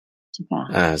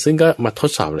ซึ่งก็มาทด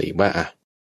สอบเราอีกว่า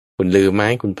คุณลืมไหม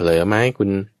คุณเผลอไหมคุณ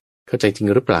เข้าใจจริง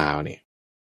หรือเปล่าเนี่ย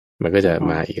มันก็จะ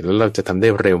มาอีกแล้วเราจะทำได้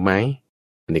เร็วไหม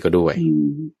อันนี้ก็ด้วย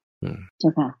เจ้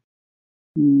าค่ะ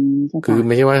คือไ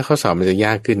ม่ใช่ว่าข้อสอบมันจะย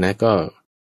ากขึ้นนะก็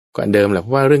อันเดิมแหละเพร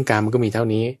าะว่าเรื่องการมันก็มีเท่า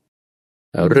นี้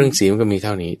เรื่องศีลมันก็มีเ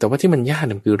ท่านี้แต่ว่าที่มันยาก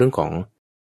มันคือเรื่องของ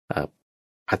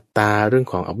อัตตาเรื่อง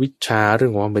ของอวิชชาเรื่อ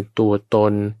งของความเป็นตัวต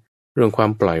นเรื่องควา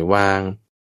มปล่อยวาง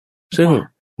ซึ่ง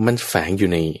มันแฝงอยู่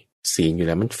ในศีลอยู่แ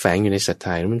ล้วมันแฝงอยู่ในศรัทธ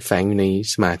ามันแฝงอยู่ใน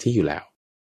สมาธิอยู่แล้ว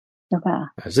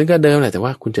ซึ่งก็เดิมแหละแต่ว่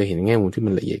าคุณจะเห็นแง่มุมที่มั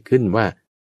นละเอียดขึ้นว่า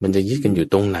มันจะยึดกันอยู่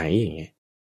ตรงไหนอย่างเงี้ย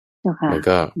มัน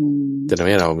ก็จะทำใ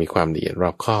ห้เรามีความละเอียดรอ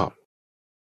บคอบ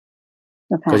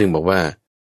ก็จึงบอกว่า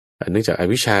เนื่องจากอ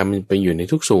วิชชามันไปอยู่ใน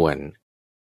ทุกส่วน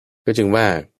ก็จึงว่า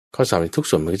ข้อสอบในทุก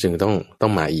ส่วนมันก็จึงต้อ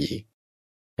งมาอีก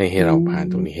ให้เราผ่าน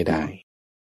ตรงนี้ให้ได้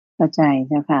เข้าใจ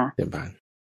เจ้าค่ะ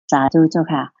สาธุเจ้า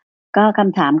ค่ะก็ค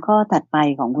ำถามข้อถัดไป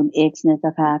ของคุณ X นะเจ้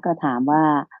าค่ะก็ถามว่า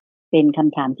เป็นค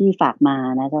ำถามที่ฝากมา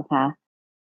นะเจ้าค่ะ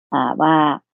ว่า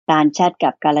การแชทกั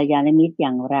บกัลยาณมิตรอ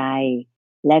ย่างไร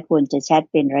และควรจะแชท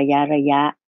เป็นระยะ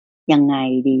ยังไง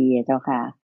ดีเจ้าค่ะ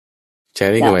แชท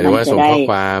นี่หมายถึงว่าส่งข้อ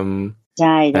ความใ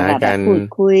ช่แบบพูด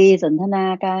คุยสนทนา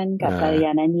กันกับกัลย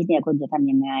าณมิตรเนี่ยควรจะทำ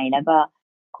ยังไงแล้วก็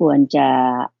ควรจะ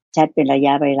แชทเป็นระย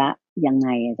ะยังไง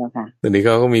เจ้าค่ะตอนนี้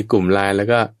ก็มีกลุ่มไลน์แล้ว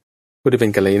ก็ผู้ที่เป็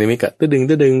นกัลยาณมิตรก็ตึ้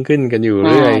งขึ้นกันอยู่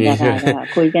เรื่อย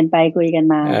คุยกันไปคุยกัน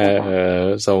มา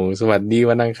ส่งสวัสดี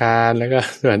วันอังคารแล้วก็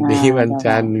สวัสดีวัน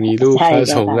จันทร์มีรูปพระ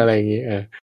สงฆ์อะไรอย่างนี้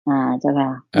เจ้าค่ะ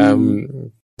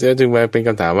จะจึงมาเป็นค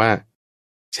ำถามว่า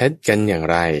แชทกันอย่าง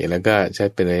ไรแล้วก็แชท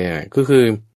เป็นอะไรก็คือ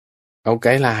เอาไก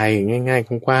ด์ไลน์ง่าย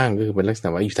ๆกว้างๆก็คือเป็นลักษณะ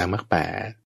ว่าอยู่ทางมรรค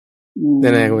8นั่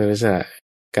นเองก็เป็นลักษณะ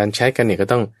การแชทกันเนี่ยก็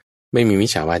ต้องไม่มีมิจ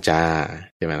ฉาวาจา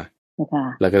ใช่ไหมล่ะ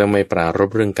แล้วก็ต้องไม่ปรารภ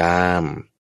เรื่องกาม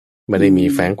ไม่ได้มี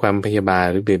แฝงความพยาบาท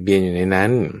หรือเบียดเบียนอยู่ในนั้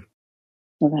น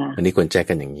อันนี้ควรแจ้ง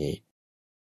กันอย่างนี้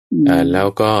แล้ว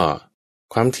ก็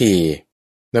ความถี่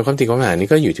ของอาหารนี้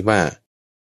ก็อยู่ที่ว่า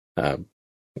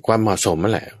ความเหมาะสม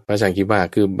นั่นแหละพระอาจารย์คิดว่า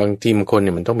คือบางทีบางคนเ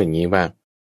นี่ยมันต้องเป็นอย่างนี้ว่า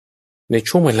ใน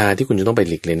ช่วงเวลาที่คุณจะต้องไป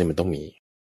หลีกเลี่ยงเนี่ยมันต้องมี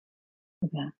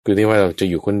คือที่ว่าเราจะ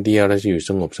อยู่คนเดียวเราจะอยู่ส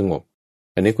งบ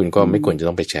อันนี้คุณก็ไม่ควรจะ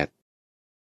ต้องไปแชท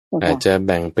อาจจะแ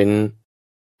บ่งเป็น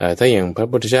ถ้าอย่างพระ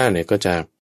พุทธเจ้าเนี่ยก็จะ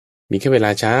มีแค่เวลา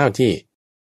เช้าที่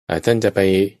ท่านจะไป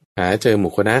หาเจอห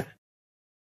มู่คณะ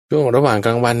ช่วงระหว่างก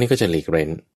ลางวันนี่ก็จะหลีกเล่น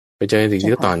ไปเจออีกที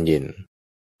ก็ตอนเย็น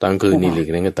ตอนคืนนี่หลีก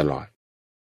เล่นกันตลอด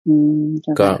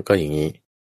ก็อย่างนี้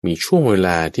มีช่วงเวล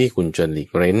าที่คุณจะหลี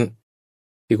กเล้น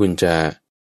ที่คุณจะ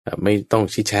ไม่ต้อง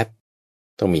ชิดแชท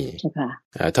ต้องมี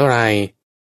เท่าไร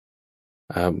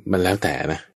มันแล้วแต่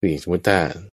นะคือสมมติถ้า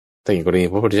อย่างกรณี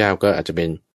พระพุทธเจ้าก็อาจจะเป็น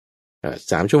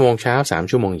3 ชั่วโมงเช้า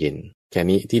3 ชั่วโมงเย็นแค่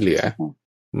นี้ที่เหลือ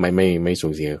ไม่สู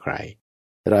งสิงกับใคร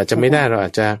เราอาจจะไม่ได้เราอ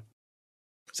าจจะ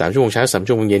3 ชั่วโมงเช้า3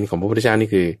 ชั่วโมงเย็นของพระพุทธเจ้านี่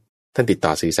คือท่านติดต่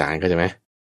อสื่อสารเข้าใจไหม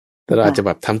แต่เราอาจจะแ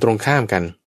บบทำตรงข้ามกัน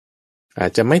อา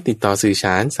จจะไม่ติดต่อสื่อส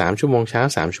าร3 ชั่วโมงเช้า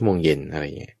3 ชั่วโมงเย็นอะไรอ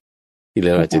ย่างเงี้ยที่เหลื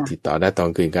อเราจะติดต่อได้ตอน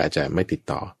คืนก็อาจจะไม่ติด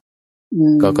ต่อ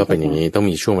ก็เป็นอย่างนี้ต้อง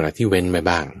มีช่วงเวลาที่เว้นไป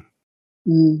บ้าง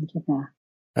ใช่ค่ะ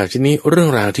ทีนี้เรื่อง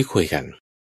ราวที่คุยกั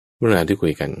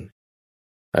น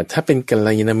ถ้าเป็นกัล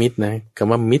ยาณมิตรนะค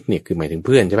ำว่ามิตรเนี่ยคือหมายถึงเ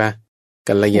พื่อนใช่ป่ะ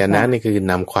กัลยาณะนี่คือ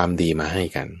นำความดีมาให้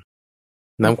กัน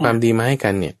นำความดีมาให้กั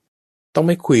นเนี่ยต้องไ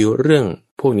ม่คุยเรื่อง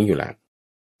พวกนี้อยู่แล้ว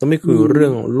ต้องไม่คุยเรื่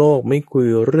องโลกไม่คุย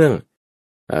เรื่อง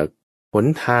หน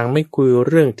ทางไม่คุย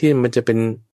เรื่องที่มันจะเป็น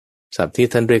ศัพท์ที่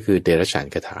ท่านเรียกคือเดรัจฉาน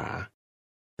คาถา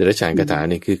เดรัจฉานคาถา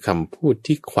นี่คือคำพูด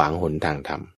ที่ขวางหนทางธ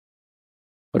รรม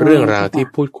เรื่องราวที่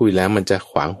พูดคุยแล้วมันจะ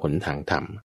ขวางหนทางธรรม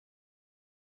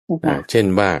เช่น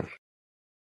ว่า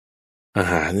อา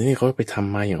หารนี่เขาไปท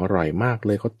ำมาอย่างอร่อยมากเ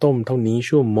ลยเขาต้มเท่านี้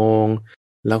ชั่วโมง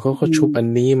แล้วก็ชุบอัน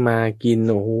นี้มากิน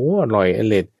โอ้โหอร่อยอ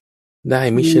ร่อยได้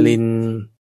มิชลิน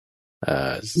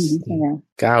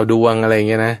9 ดวงอะไร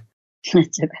เงี้ยนะ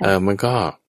มันก็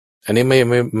อันนี้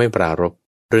ไม่ปรารภ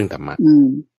เรื่องธรรมะ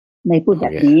ไม่พูดแบ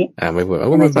บนี้ไม่พูด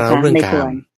ไม่ปรารภเรื่องกาม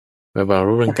ไม่ปราร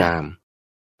ภเรื่องกาม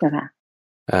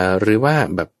หรือว่า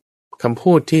แบบคำ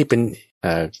พูดที่เป็น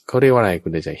เขาเรียกว่าอะไรคุ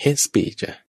ณเดชhate speech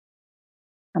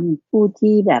คำพูด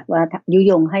ที่แบบว่ายุ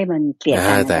ยงให้มันเกลียด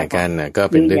กันแต่กันก็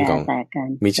เป็นเรื่องของ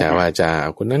มิจฉาวาจา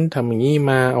คนนั้นทำอย่างนี้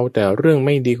มาเอาแต่เรื่องไ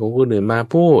ม่ดีของคนอื่นมา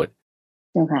พูด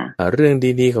เรื่อง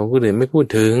ดีๆของคนอื่นไม่พูด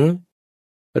ถึง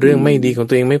เรื่องไม่ดีของ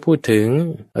ตัวเองไม่พูดถึง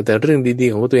เอาแต่เรื่องดี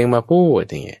ๆของตัวเองมาพูด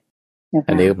อย่างเงี้ย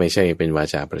อันนี้ก็ไม่ใช่เป็นวา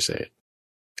จาประเสริฐ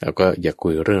แล้วก็อย่าคุ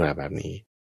ยเรื่องอะไรแบบนี้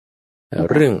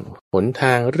เรื่องหนท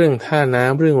างเรื่องท่าน้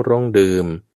ำเรื่องโรงดื่ม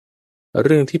เ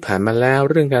รื่องที่ผ่านมาแล้ว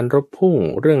เรื่องการรบพุ่ง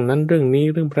เรื่องนั้นเรื่องนี้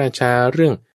เรื่องประชาเรื่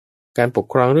องการปก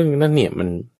ครองเรื่องนั้นเนี่ยมัน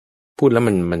พูดแล้ว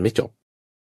มันไม่จบ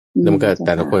แล้วมันก็แ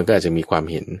ต่ละคนก็อาจจะมีความ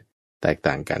เห็นแตก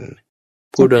ต่างกัน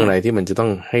พูดเรื่องอะไรที่มันจะต้อ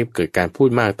งให้เกิดการพูด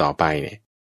มากต่อไปเนี่ย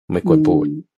ไม่ควรพูด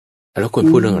แล้วควร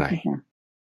พูดเรื่องอะไร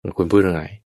มันควรพูดเรื่องอะไร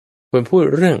ควรพูด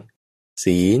เรื่อง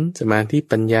ศีลสมาธิ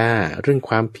ปัญญาเรื่อง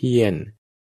ความเพียร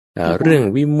เรื่อง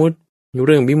วิ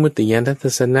มุตติญาณทั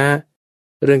ศนะ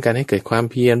เรื่องการให้เกิดความ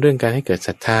เพียรเรื่องการให้เกิดศ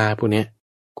รัทธาพวกนี้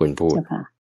ควรพูด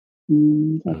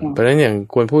เพราะฉะนั้นอย่าง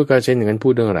ควรพูดก็เช่นอย่างนั้นพู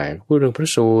ดเรื่องอะไรพูดเรื่องพระ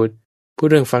สูตรพูด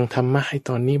เรื่องฟังธรรมะให้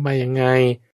ตอนนี้มายังไง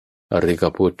หรือก็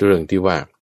พูดเรื่องที่ว่า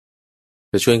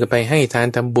จะชวนกันไปให้ทาน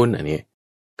ทำบุญอันนี้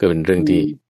ก็เป็นเรื่องที่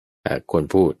ควร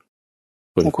พูด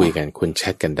ควรคุยกันควรแช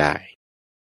ทกันได้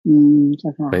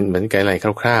เหมือนไกด์ไลน์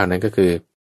คร่าวๆนั้นก็คือ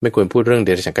ไม่ควรพูดเรื่องเด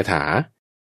รัจฉานคาถา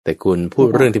แต่ควรพูด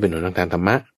เรื่องที่เป็นหนทางธรรม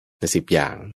ะใน10 อย่า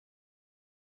ง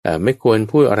ไม่ควร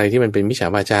พูดอะไรที่มันเป็นมิจฉา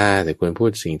วาจาแต่ควรพูด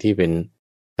สิ่งที่เป็น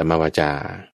สัมมาวาจา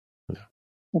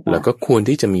แล้วก็ควร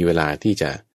ที่จะมีเวลาที่จะ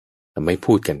ไม่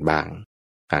พูดกันบ้าง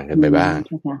ห่างกันไปบ้าง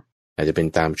อาจจะเป็น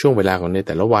ตามช่วงเวลาของในแ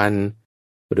ต่ละวัน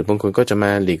หรือบางคนก็จะม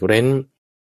าหลีกเล้น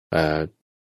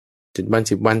7 วัน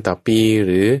10 วันต่อปีห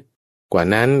รือกว่า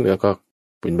นั้นแล้วก็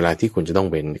เป็นเวลาที่คุณจะต้อง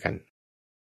เว้นกัน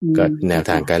ก็แนว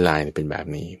ทางไกด์ไลน์เป็นแบบ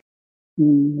นี้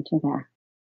ใช่ค่ะ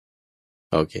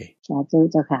โอเคสาธุ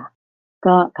เจ้าค่ะ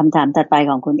ก็คำถามถัดไป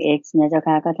ของคุณ X เนี่ยเจ้า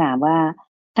ค่ะก็ถามว่า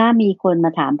ถ้ามีคนม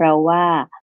าถามเราว่า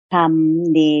ท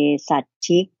ำเนสัช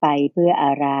ชิกไปเพื่ออ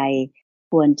ะไร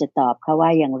ควรจะตอบเขาว่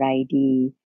าอย่างไรดี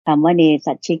คำว่าเน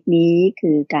สัชชิกนี้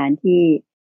คือการที่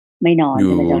ไม่นอนอ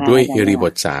ยู่ด้วยอิริยาบ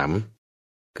ถ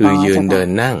3คือยืนเดิน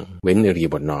นั่งเว้นอิริย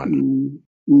าบถนอน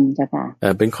เจ้าค่ะ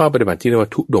เป็นข้อปฏิบัติที่เรียกว่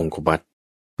าทุดงคบัต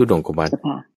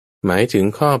หมายถึง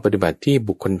ข้อปฏิบัติที่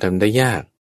บุคคลทำได้ยาก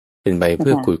เป็นไปเ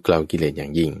พื่อขุดเกลากิเลสอย่า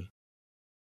งยิ่ง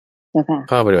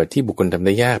ข้อปฏิบัติที่บุคคลทำไ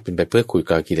ด้ยากเป็นไปเพื่อขุดเ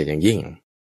กลากิเลสอย่างยิ่ง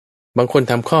บางคน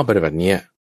ทำข้อปฏิบัติเนี้ย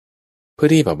เพื่อ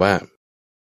ที่แบบว่า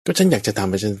ก็ฉันอยากจะทำ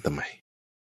ไปฉันทำไม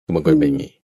บางคนเป็นอย่าง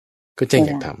นี้ก็ฉันอ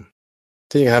ยากท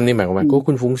ำนี่หมายความว่าก็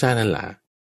คุณฟุ้งซ่านนั่นแหละ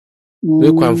ด้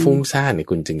วยความฟุ้งซ่านเนี่ย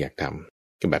คุณจึงอยากท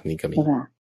ำก็แบบนี้ก็มี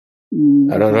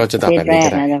เราจะตอบแบบนี้ก็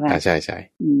ได้ใช่ใช่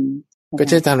ก็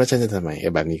จะทำแล้วฉันจะทำไม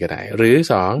แบบนี้ก็ได้หรือ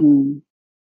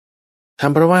2ท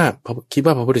ำเพราะว่าคิด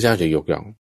ว่าพระพุทธเจ้าจะยกย่อง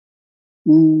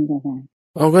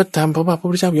เราก็ทำเพราะว่าพระ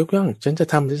พุทธเจ้ายกย่องฉันจะ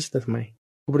ทำทำไม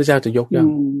พระพุทธเจ้าจะยกย่อง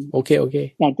โอเค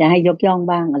อยากจะให้ยกย่อง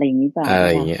บ้างอะไรอย่างนี้ป่ะอะไร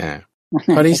อย่างเงี้ย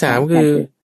ข้อที่3คือ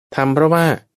ทำเพราะว่า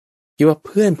คิดว่าเ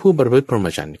พื่อนผู้ประพฤติพรหม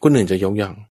จรรย์คนอื่นจะยกย่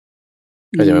อง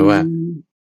เข้าใจไหมว่า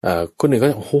คนอื่นก็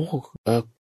โอ้โห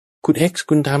คุณ X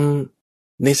คุณท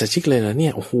ในสัจฉิกเลยเหรอเนี่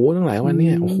ยโอ้โหตั้งหลายวันเ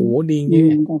นี่ยโอ้โหดีจริง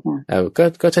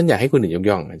ก็ฉันอยากให้คนอื่นยก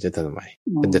ย่องจะทำไม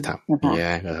ฉันจะทำเนี่ย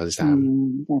เขาจะท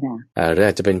ำหรือ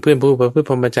อาจจะเป็นเพื่อนผู้พ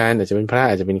รหมจารย์อาจจะเป็นพระ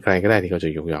อาจจะเป็นใครก็ได้ที่เขาจะ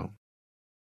ยกย่อง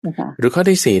หรือข้อ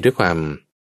ที่สี่ด้วยความ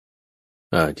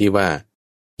ที่ว่า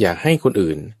อยากให้คน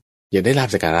อื่นอยากได้ลาภ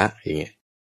สักการะอย่างเงี้ย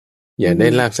อยากได้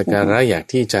ลาภสักการะอยาก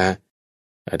ที่จะ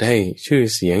ได้ชื่อ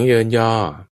เสียงเยินยอ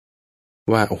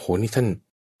ว่าโอ้โหนี่ท่าน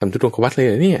ทำทุดงควัตเลย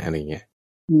เนี่ยอะไรเงี้ย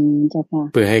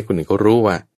เพื่อให้คนอื่นเขารู้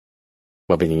ว่า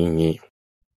เป็นอย่างนี้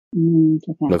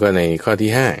แล้วก็ในข้อที่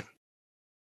ห้า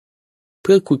เ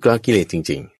พื่อขุดกลาวกิเลสจ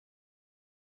ริง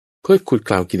ๆเพื่อขุด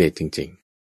กลาวกิเลสจริง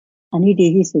ๆอันนี้ดี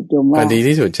ที่สุดโยมว่าดี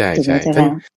ที่สุดใช่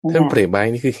ท่านเปรียบไว้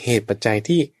นี่คือเหตุปัจจัย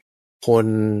ที่คน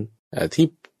ที่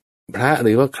พระห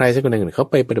รือว่าใครสักคนหนึ่งเขา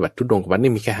ไปปฏิบัติทุดงควัต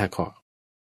นี่มีแค่5 ข้อ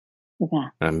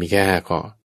มีแค่5 ข้อ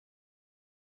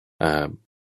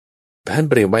ท่าน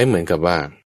เปรียบไว้เหมือนกับว่า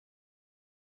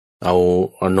เอา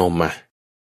นมมา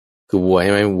คือวัวใ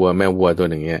ช่ไหมวัวแม่วัวตัว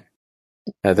หนึ่งเนี่ย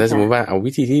แต่ถ้าสมมติว่าเอา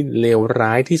วิธีที่เลว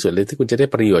ร้ายที่สุดเลยที่คุณจะได้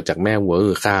ประโยชน์จากแม่วัว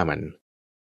คือฆ่ามัน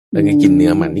แล้วก็กินเนื้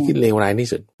อมันนี่คือเลวร้ายที่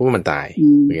สุดเพราะว่ามันตาย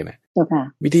อย่างนี้นะ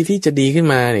วิธีที่จะดีขึ้น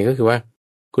มาเนี่ยก็คือว่า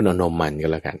คุณเอานมมันก็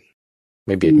แล้วกันไ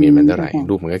ม่เบียดเบียนมันเท่าไหร่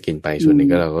ลูกมันก็กินไปส่วนหนึ่ง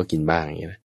ก็เราก็กินบ้างอย่างนี้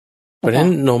นะเพราะฉะนั้น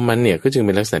นมมันเนี่ยก็จึงเ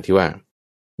ป็นลักษณะที่ว่า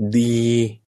ดี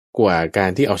กว่าการ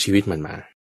ที่เอาชีวิตมันมา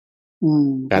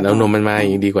การเอานมมันมา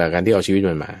ยังดีกว่าการที่เอาชีวิต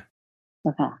มันมา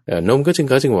นมก็จึง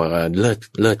เขาจึงบอก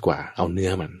เลิศกว่าเอาเนื้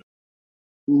อมัน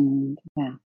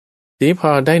ทีนี้พอ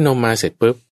ได้นมมาเสร็จ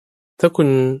ปุ๊บถ้าคุณ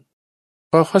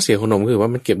ข้อเสียของนมคือว่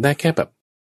ามันเก็บได้แค่แบบ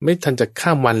ไม่ทันจะข้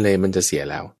ามวันเลยมันจะเสีย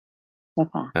แล้ว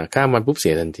ข้ามวันปุ๊บเสี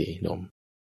ยทันทีนม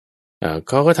เ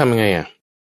ขาก็ทำยังไง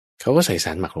เขาก็ใส่ส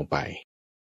ารหมักลงไป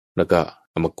แล้วก็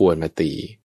เอามากวนมาตี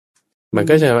มัน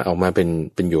ก็จะออกมาเ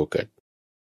ป็นโยเกิร์ต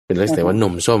เป็นลักษณะว่าน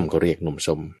มส้มเขาเรียกนม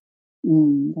ส้ม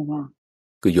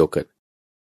คือโยเกิร์ต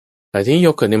แต่ที่โย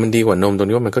เกิร์ตเนี่ยมันดีกว่านมตรง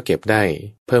ที่ว่ามันก็เก็บได้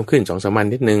เพิ่มขึ้น 2-3 วัน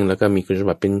นิดนึงแล้วก็มีคุณสม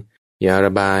บัติเป็นยาร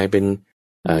ะบายเป็น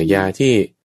ยาที่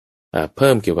เ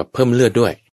พิ่มเกี่ยวกับเพิ่มเลือดด้ว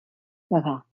ย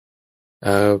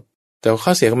แต่ข้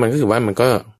อเสียของมันก็คือว่ามันก็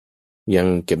ยัง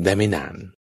เก็บได้ไม่นาน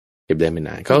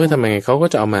เขาก็ทำยังไงเขาก็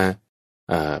จะเอามา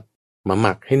ห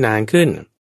มักให้นานขึ้น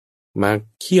มา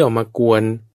เคี่ยวมากวน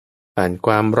ผ่านค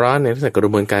วามร้อนในลักษณะกร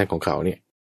ะบวนการของเขาเนี่ย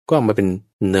ก็ออกมาเป็น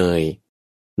เนย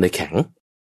แข็ง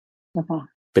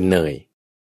เป็นเนย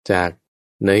จาก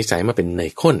เนยใสมาเป็นเนย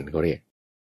ข้นก็เรียก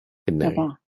เป็นเนย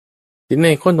ที่เน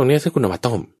ยข้นตรงนี้ถ้าคุณเอามา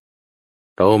ต้ม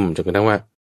จนกระทั่งว่า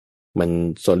มัน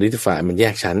solidifyมันแย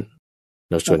กชั้น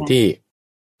ในส่วนที่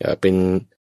เป็น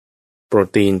โปร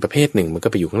ตีนประเภทหนึ่งมันก็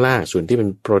ไปอยู่ข้างล่างส่วนที่เป็น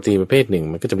โปรตีนประเภทหนึ่ง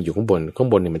มันก็จะไปอยู่ข้างบน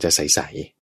เนี่ยมันจะใส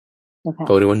ๆเข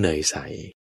าเรียกว่าเนยใส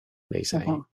เนยใ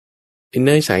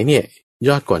สเนี่ยย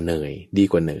อดกว่าเนยดี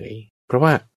กว่าเนยเพราะว่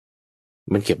า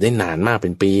มันเก็บได้นานมากเ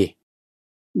ป็นปี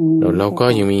เราก็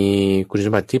ยังมีคุณส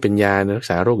มบัติที่เป็นยารัก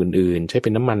ษาโรคอื่นๆใช้เป็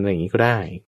นน้ำมันอะไรอย่างนี้ก็ได้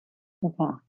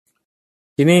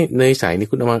ทีนี้เนยใสนี่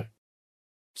คุณเอามา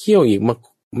เคี่ยวอีก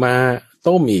มา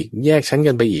ต้มอีกแยกชั้น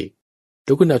กันไปอีกแ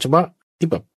ล้วคุณเอาเฉพาะที่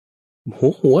แบบ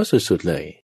หัวสุดๆเลย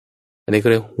อันนี้ก็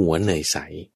เรียกหัวเนยใส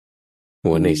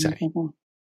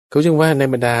เขาจึงว่าใน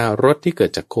บรรดารสที่เกิด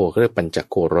จากโคเขาเรียกปัญจ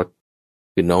โครส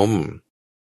คือนม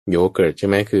โยเกิร์ตใช่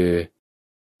ไหมคือ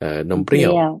นมเปรี้ย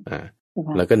ว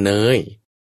แล้วก็เนย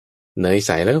ใ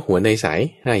สแล้วก็หัวเนยใส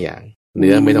5 อย่างเ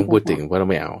นื้อไม่ต้องพูดถึงเพราะเรา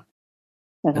ไม่เอา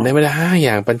ในบรรดา5 อ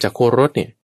ย่างปัญจโครสเนี่ย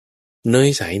เนย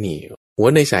ใสนี่หัว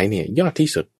เนยใสเนี่ยยอดที่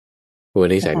สุดหัว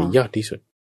เนยใสนี่ยอดที่สุด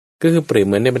ก็คือเปรียบเ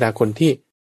หมือนในบรรดาคนที่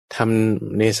ท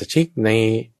ำเนสชิกใน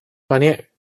ข้อนี้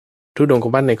ทุดงค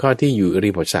วัตในข้อที่อยู่อริ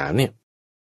ยบท 3เนี่ย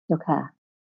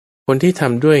คนที่ท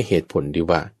ำด้วยเหตุผลดี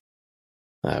ว่า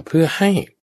เพื่อให้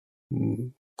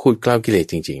ขุดกลาวกิเลส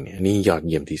จริงๆเนี่ยนี่ยอดเ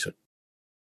ยี่ยมที่สุด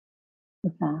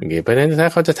โอเคเพราะฉะนั้นถ้า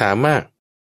เขาจะถามว่า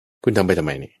คุณทำไปทำไ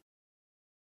มเนี่ย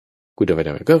คุณทำไปท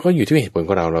ำไมก็อยู่ที่เหตุผลข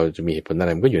องเราจะมีเหตุผลอะไร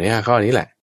มันก็อยู่ใน5 ข้อนี้แหละ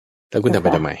แล้วคุณทำไป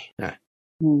ทำไม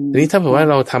ทีนี้ถ้าเผื่อว่า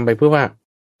เราทำไปเพื่อว่า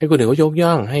ให้คนอื่นเขายก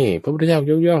ย่องให้พระพุทธเจ้า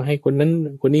ยกย่องให้คนนั้น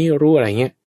คนนี้รู้อะไรเงี้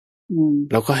ย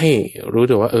เราก็ให้รู้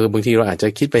ตัวว่าบางทีเราอาจจะ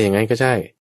คิดไปอย่างนั้นก็ใช่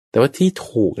แต่ว่าที่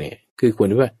ถูกเนี่ยคือควร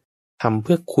ที่ว่าทำเ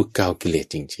พื่อขุดกลาวกิเลส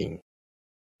จริง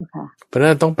ๆเพราะนั้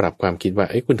นต้องปรับความคิดว่า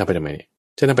คุณทำไปทำไมเนี่ย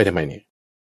ฉันทำไปทำไมเนี่ย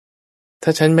ถ้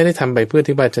าฉันไม่ได้ทำไปเพื่อ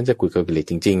ที่ว่าฉันจะขุดกลาวกิเลส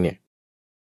จริงๆเนี่ย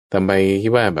ทำไป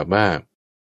ที่ว่าแบบว่า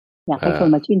อยากให้คน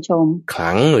มาชื่นชมข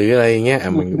ลังหรืออะไรเงี้ย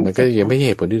มันก็ยังไม่ใช่เ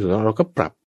หตุผลที่ถูกต้องเราก็ปรั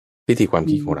บวิธีความ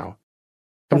คิดของเรา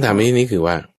คำถามนี้คือ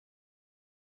ว่า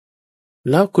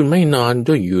แล้วคุณไม่นอน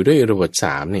ด้วยอยู่ด้วยระบบ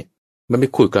3เนี่ยมันไป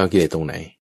ขุดกลาวกิเลสตรงไหน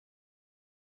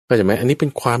เข้าใจไหมอันนี้เป็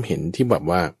นความเห็นที่แบบ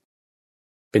ว่า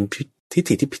เป็นทิฏ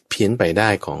ฐิที่ผิดเพี้ยนไปได้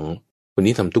ของคน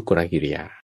ที่ทำทุกขกิริยา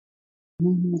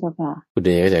เจ้าค่ะคุณเด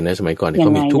ชก็จากนั้นสมัยก่อนเข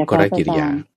ามีทุกขกิริยา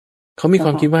เขามีคว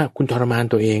ามคิดว่าคุณทรมาน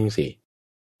ตัวเองสิ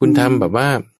คุณทำแบบว่า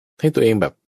ให้ตัวเองแบ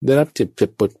บได้รับเจ็บ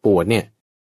ปวดเนี่ย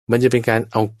มันจะเป็นการ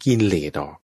เอากิเลสอ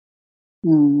อก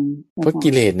เพราะกิ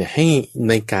เลสเนี่ยให้ใ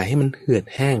นกายให้มันเหือด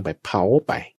แห้งไปเผาไ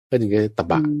ปก็ถึงจะต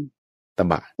บ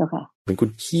ะเป็นคุณ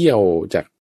เคี่ยวจาก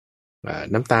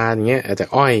น้ำตาลอย่างเงี้ยจาก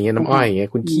อ้อยอย่างเงี้ยน้ำอ้อยอย่างเงี้ย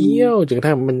คุณเคี่ยวจนกระ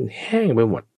ทั่งมันแห้งไป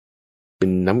หมดเป็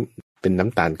นน้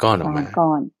ำตาลก้อนออกมา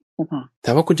แ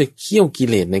ต่ว่าคุณจะเคี่ยวกิ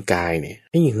เลสในกายเนี่ย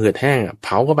ให้เหือดแห้งเผ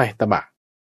าเข้าไปตบะ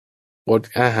อด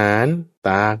อาหารต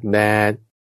ากแดด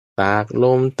ตากล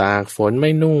มตากฝนไม่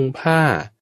นุ่งผ้า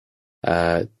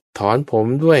ถอนผม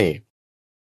ด้วย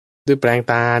แปรง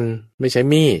ตาลไม่ใช้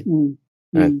มีด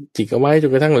จิกเอาไว้จ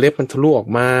นกระทั่งเล็บมันทะลุออก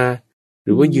มาห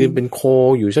รือว่ายืนเป็นโค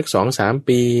อยู่สัก 2-3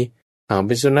 ปีเ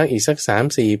ป็นสุนัขอีกสัก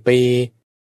 3-4 ปี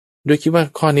ด้วยคิดว่า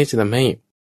ข้อนี้จะทำให้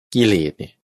กิเลสเนี่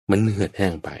ยมันเหือดแห้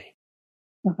งไป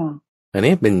อัน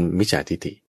นี้เป็นมิจฉาทิฏ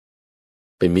ฐิ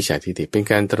เป็น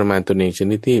การทรมานตนเองช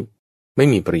นิดที่ไม่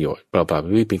มีประโยชน์เปล่า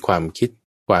ๆเป็นความคิด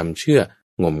ความเชื่อ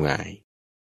งมงาย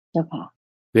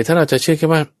หรือถ้าเราจะเชื่อแค่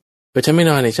ว่าฉันไม่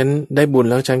นอนเนี่ยฉันได้บุญ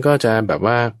แล้วฉันก็จะแบบ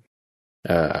ว่า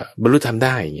บรรลุธรรมไ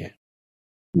ด้อย่างเงี้ย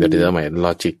เดี๋ยวใหม่ล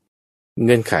อจิกเ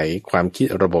งื่อนไขความคิด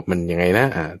ระบบมันยังไงนะ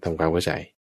ทำความเข้าใจ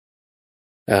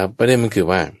ประเด็นมันคือ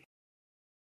ว่า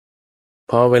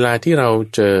พอเวลาที่เรา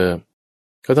เจอ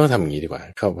ก็ต้องทำอย่างนี้ดีกว่า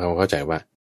เข้าใจว่า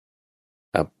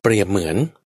เปรียบเหมือน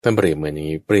อย่าง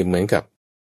นี้เปรียบเหมือนกับ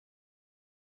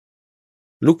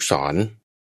ลูกศร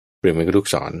เปรียบเหมือนกับลูก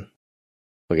ศร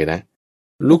โอเคนะ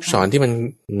ลูกศรที่มัน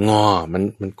งอ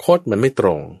มันคดมันไม่ตร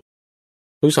ง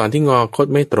ลูกศรที่งอคด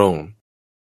ไม่ตรง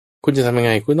คุณจะทำยังไ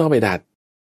งคุณต้องไปดัด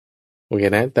โอเค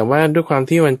นะแต่ว่าด้วยความ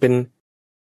ที่มันเ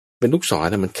ป็นลูกศร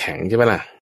แต่มันแข็งใช่ไหมล่ะ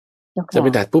จะไป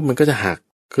ดัดปุ๊บมันก็จะหัก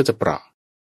ก็จะเปราะ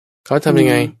เขาทำยัง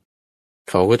ไง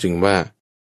เขาก็จึงว่า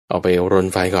เอาไปรน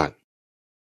ไฟก่อน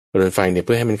รนไฟเนี่ยเ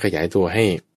พื่อให้มันขยายตัวใ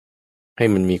ห้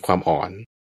มันมีความอ่อน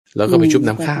แล้วก็ไปชุบ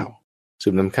น้ำข้าว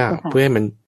เพื่อให้มัน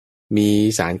มี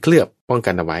สารเคลือบป้อง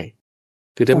กันเอาไว้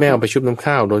คือถ้าไม่เอาไปชุบน้ำ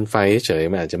ข้าวรนไฟเฉย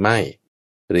มันอาจจะไหม้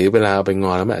หรือเวลาเอาไปง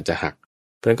อแล้วมันอาจจะหัก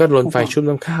เพราะฉะนั้นก็รนไฟชุบ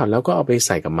น้ำข้าวแล้วก็เอาไปใ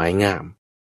ส่กับไม้งาม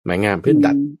เพื่อ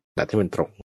ดัดให้มันตรง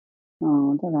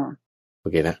ใช่ป่ะโอ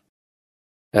เคนะ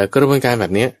กระบวนการแบ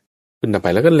บนี้คุณทำไป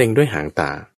แล้วก็เล็งด้วยหางต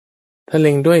าถ้าเ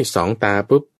ล็งด้วย2 ตา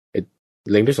ปุ๊บ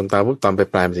เล็งด้วย2 ตาปุ๊บตอน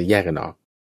ปลายมันจะแยกกันออก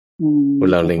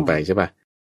เราเล็งไปใช่ป่ะ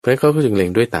เพราะฉะนั้นเขาก็จึงเล็ง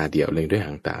ด้วยตาเดียวเล็งด้วยห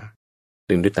างตาเ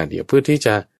ล็งด้วยตาเดียวเพื่อที่จ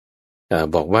ะ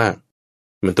บอกว่า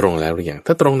มันตรงแล้วหรือยัง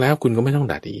ถ้าตรงแล้วคุณก็ไม่ต้อง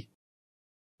ดัดอีก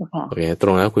โอเคตร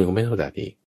งแล้วคุณก็ไม่ต้องดัดอี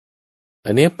ก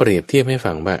อันนี้เปรียบเทียบให้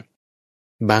ฟังว่า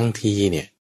บางทีเนี่ย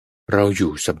เราอ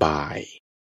ยู่สบาย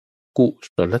กุ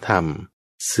ศลธรรม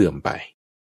เสื่อมไป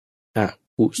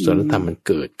กุศลธรรมมัน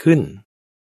เกิดขึ้น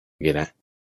โอเคนะ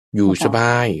อยู่สบ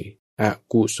าย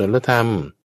กุศลธรรม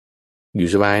อยู่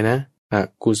สบายนะ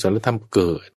กุศลธรรมเ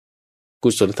กิดกุ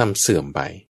ศลธรรมเสื่อมไป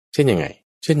เช่นยังไง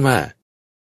เช่นว่า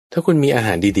ถ้าคุณมีอาห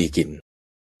ารดีๆกิน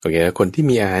โอเคคนที่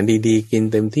มีอาหารดีๆกิน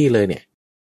เต็มที่เลยเนี่ย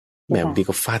แม้บางที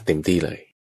ก็ฟาดเต็มที่เลย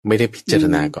ไม่ได้พิจาร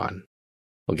ณาก่อน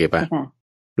โอเคปะ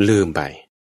ลืมไป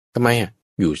ทำไม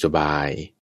อยู่สบาย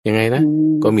ยังไงนะ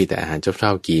ก็มีแต่อาหารเช้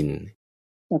าๆกิน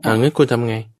งั้นคุณทำ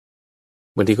ไง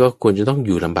บางทีก็ควรจะต้องอ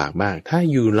ยู่ลำบากบ้างถ้า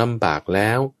อยู่ลำบากแล้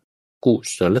วกุ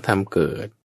ศลธรรมเกิด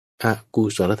กุ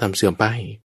ศลธรรมเสื่อมไป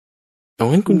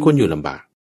งั้นคุณควรอยู่ลำบาก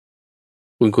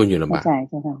คุณควรอยู่ลำบาก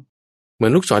เหมือ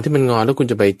นลูกศรที่มันงอแล้วคุณ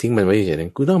จะไปทิ้งมันไว้เฉย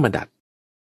ๆคุณต้องมาดัด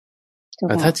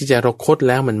ถ้าจิตใจเราคด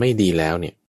แล้วมันไม่ดีแล้วเ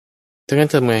นี่ยถ้างั้น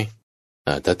ทำไง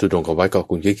ถ้าตุดงกับไว้ก็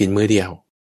คุณก็กินมื้อเดียว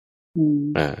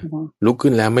ลุก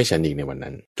ขึ้นแล้วไม่ฉันอีกในวัน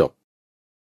นั้นจบ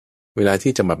เวลา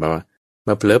ที่จะมา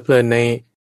เพลิดเพลินใน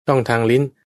ช่องทางลิ้น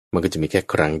มันก็จะมีแค่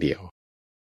ครั้งเดียว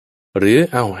หรือ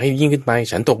ให้ยิ่งขึ้นไป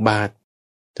ฉันตกบาตร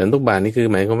นี่คือ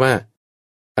หมายความว่า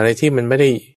อะไรที่มันไม่ได้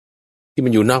ที่มั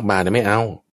นอยู่นอกบาตรไม่เอา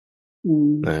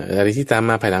อะไรที่ตาม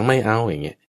มาภายหลังไม่เอาอย่างเ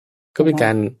งี้ยก็เป็นกา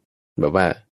รแบบว่า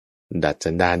ดัด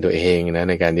สันดานตัวเองนะ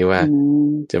ในการที่ว่า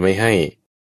จะไม่ให้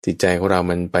จิตใจของเรา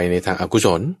มันไปในทางอกุศ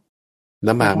ล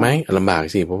ลำบากไหมลำบาก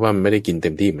สิเพราะว่ามันไม่ได้กินเต็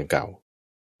มที่เหมือนเก่า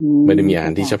ไม่ได้มีอาหา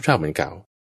รที่ชอบเหมือนเก่า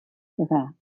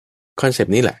คอนเซป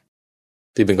ต์นี้แหละ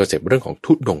ที่เป็นคอนเซปต์เรื่องของ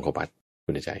ทุดงควัตรคุ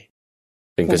ณใจ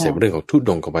เป็นคอนเซปต์เรื่องของทุ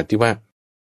ดงควัตรที่ว่า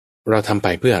เราทำไป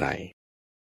เพื่ออะไร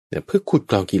เนี่ยเพื่อขุดเ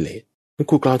กลากิเลสมัน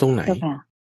ขุดเกลาตรงไหน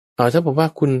ถ้าบอกว่า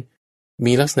คุณ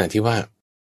มีลักษณะที่ว่า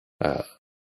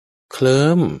เคลิ้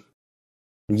ม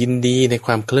ยินดีในค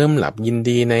วามเคลิ้มหลับยิน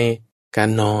ดีในการ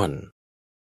นอน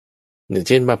อย่างเ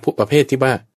ช่นว่าประเภทที่ว่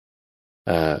า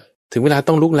ถึงเวลา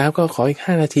ต้องลุกแล้วก็ขออีก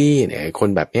5 นาทีเนี่ยคน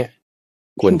แบบเนี้ย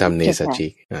ควรทำเนสชิ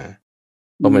ก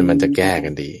เพราะมันจะแก้กั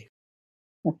นดี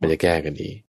มันจะแก้กันดี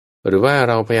หรือว่า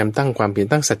เราพยายามตั้งความเพียร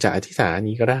ตั้งสัจจะอธิษฐาน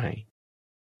นี้ก็ได้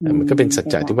มันก็เป็นสัจ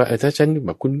จะที่ว่าถ้าฉันแบ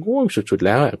บคุณง่วงสุดๆแ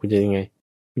ล้วคุณจะยังไง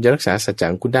คุณจะรักษาสัจจะ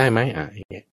ของคุณได้ไหมอย่า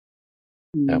งเงี้ย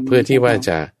เพื่อที่ว่าจ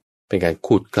ะเป็นการ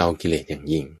ขูดเกลากิเลสอย่าง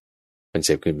ยิ่งคอนเ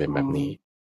ซ็ปต์ขึ้นเป็นแบบนี้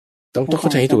ต้องเข้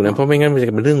าใจให้ถูกนะเพราะไม่งั้นมันจะ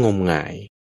เป็นเรื่องงมงาย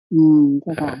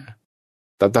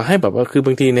ต่อให้แบบว่าคือบ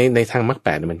างทีในทางมรรคแป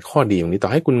ดมันข้อดีตรงนี้ต่อ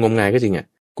ให้คุณงมงายก็จริง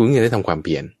คุณก็ยังได้ทำความเ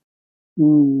พียร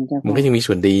มันก็ยังมี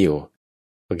ส่วนดีอยู่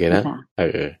โอเคนะ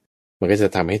มันก็จะ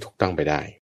ทำให้ถูกต้องไปได้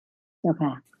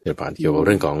เดี๋ยวผ่านเกี่ยวกับเ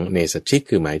รื่องของเนสชิก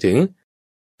คือหมายถึง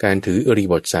การถืออิริย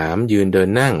าบถ3ยืนเดิน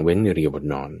นั่งเว้นอิริยาบถ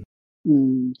นอน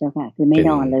เจ้าค่ะคือไม่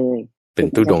นอนเลยเป็น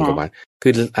ตุดงกบาคื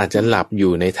ออาจจะหลับอ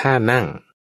ยู่ในท่านั่ง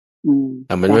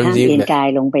มันไม่ได้เอนกาย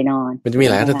ลงไปนอนมันจะมี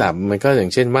หลายระดับมันก็อย่า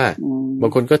งเช่นว่าบา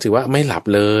งคนก็ถือว่าไม่หลับ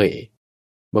เลย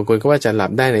บางคนก็ว่าจะหลั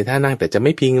บได้ในท่านั่งแต่จะไ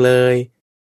ม่พิงเลย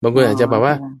บางคนอาจจะแบบ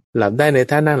ว่าหลับได้ใน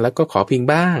ท่านั่งแล้วก็ขอพิง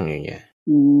บ้างอย่างเงี้ย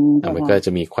มันก็จ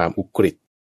ะมีความอุกฤษ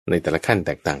ในแต่ละขั้นแ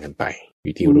ตกต่างกันไปอ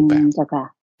ยู่ที่รูปแบบ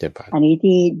อันนี้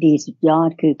ที่ดีสุดยอด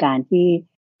คือการที่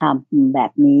ทำแบ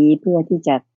บนี้เพื่อที่จ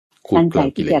ะตั้งใจ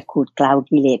ที่จะขูดเกลา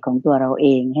กิเลสของตัวเราเอ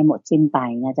งให้หมดสิ้นไป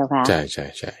นะเจ้าค่ะใช่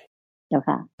เจ้า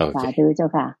ค่ะสาธุเจ้า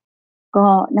ค่ะก็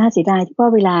น่าเสียดายที่ว่า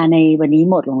เวลาในวันนี้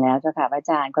หมดลงแล้วเจ้าค่ะอา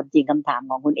จารย์ความจริงคำถาม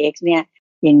ของคุณ X เนี่ย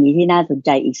ยังมีที่น่าสนใจ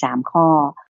อีก3ข้อ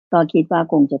ก็คิดว่า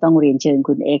คงจะต้องเรียนเชิญ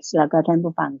คุณ X แล้วก็ท่าน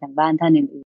ผู้ฟังทางบ้านท่าน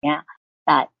อื่นๆเนี่ย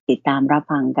ติดตามรับ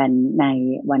ฟังกันใน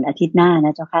วันอาทิตย์หน้าน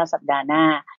ะเจ้าค่ะสัปดาห์หน้า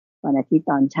วันอาทิตย์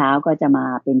ตอนเช้าก็จะมา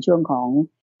เป็นช่วงของ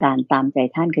การตามใจ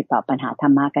ท่านคือตอบปัญหาธร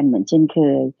รมะกันเหมือนเช่นเค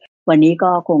ยวันนี้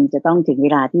ก็คงจะต้องถึงเว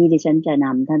ลาที่ดิฉันจะน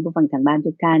ำท่านผู้ฟังทางบ้าน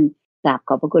ทุกท่านกราบข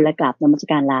อบพระคุณและกราบนมัส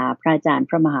การลาพระอาจารย์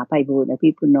พระมหาไพบูลย์อภิ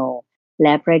ปุโนแล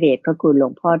ะพระเดชพระคุณหลว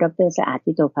งพ่อดร.สะอาด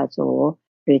ทิโตภาโส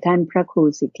หรือท่านพระครู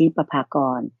สิทธิประภาก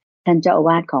รท่านเจ้าอาว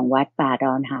าสของวัดป่าด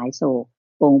อนหายโศก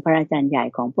องค์พระอาจารย์ใหญ่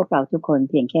ของพวกเราทุกคน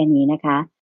เพียงแค่นี้นะคะ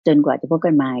จนกว่าจะพบ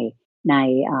กันใหม่ใน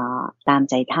ตาม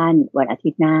ใจท่านวันอาทิ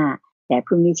ตย์หน้าแต่พ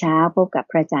รุ่งนี้เช้าพบกับ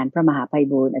พระอาจารย์พระมหาไพ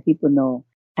บูลย์อภิปุโน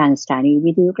ทางสถานี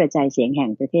วิทยุกระจายเสียงแห่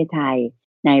งประเทศไทย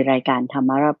ในรายการธรร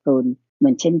มรับรุณเหมื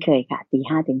อนเช่นเคยค่ะ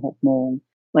 5:00 ถึง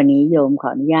 6:00 วันนี้โยมขอ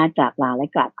อนุญาตกราบลาและ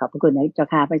กราบขอบพระคุณนะเจ้า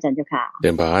ค่ะพระอาจารย์เจ้าค่ะเดิ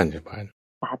นผ่าน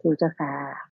สาธุเจ้าค่ะ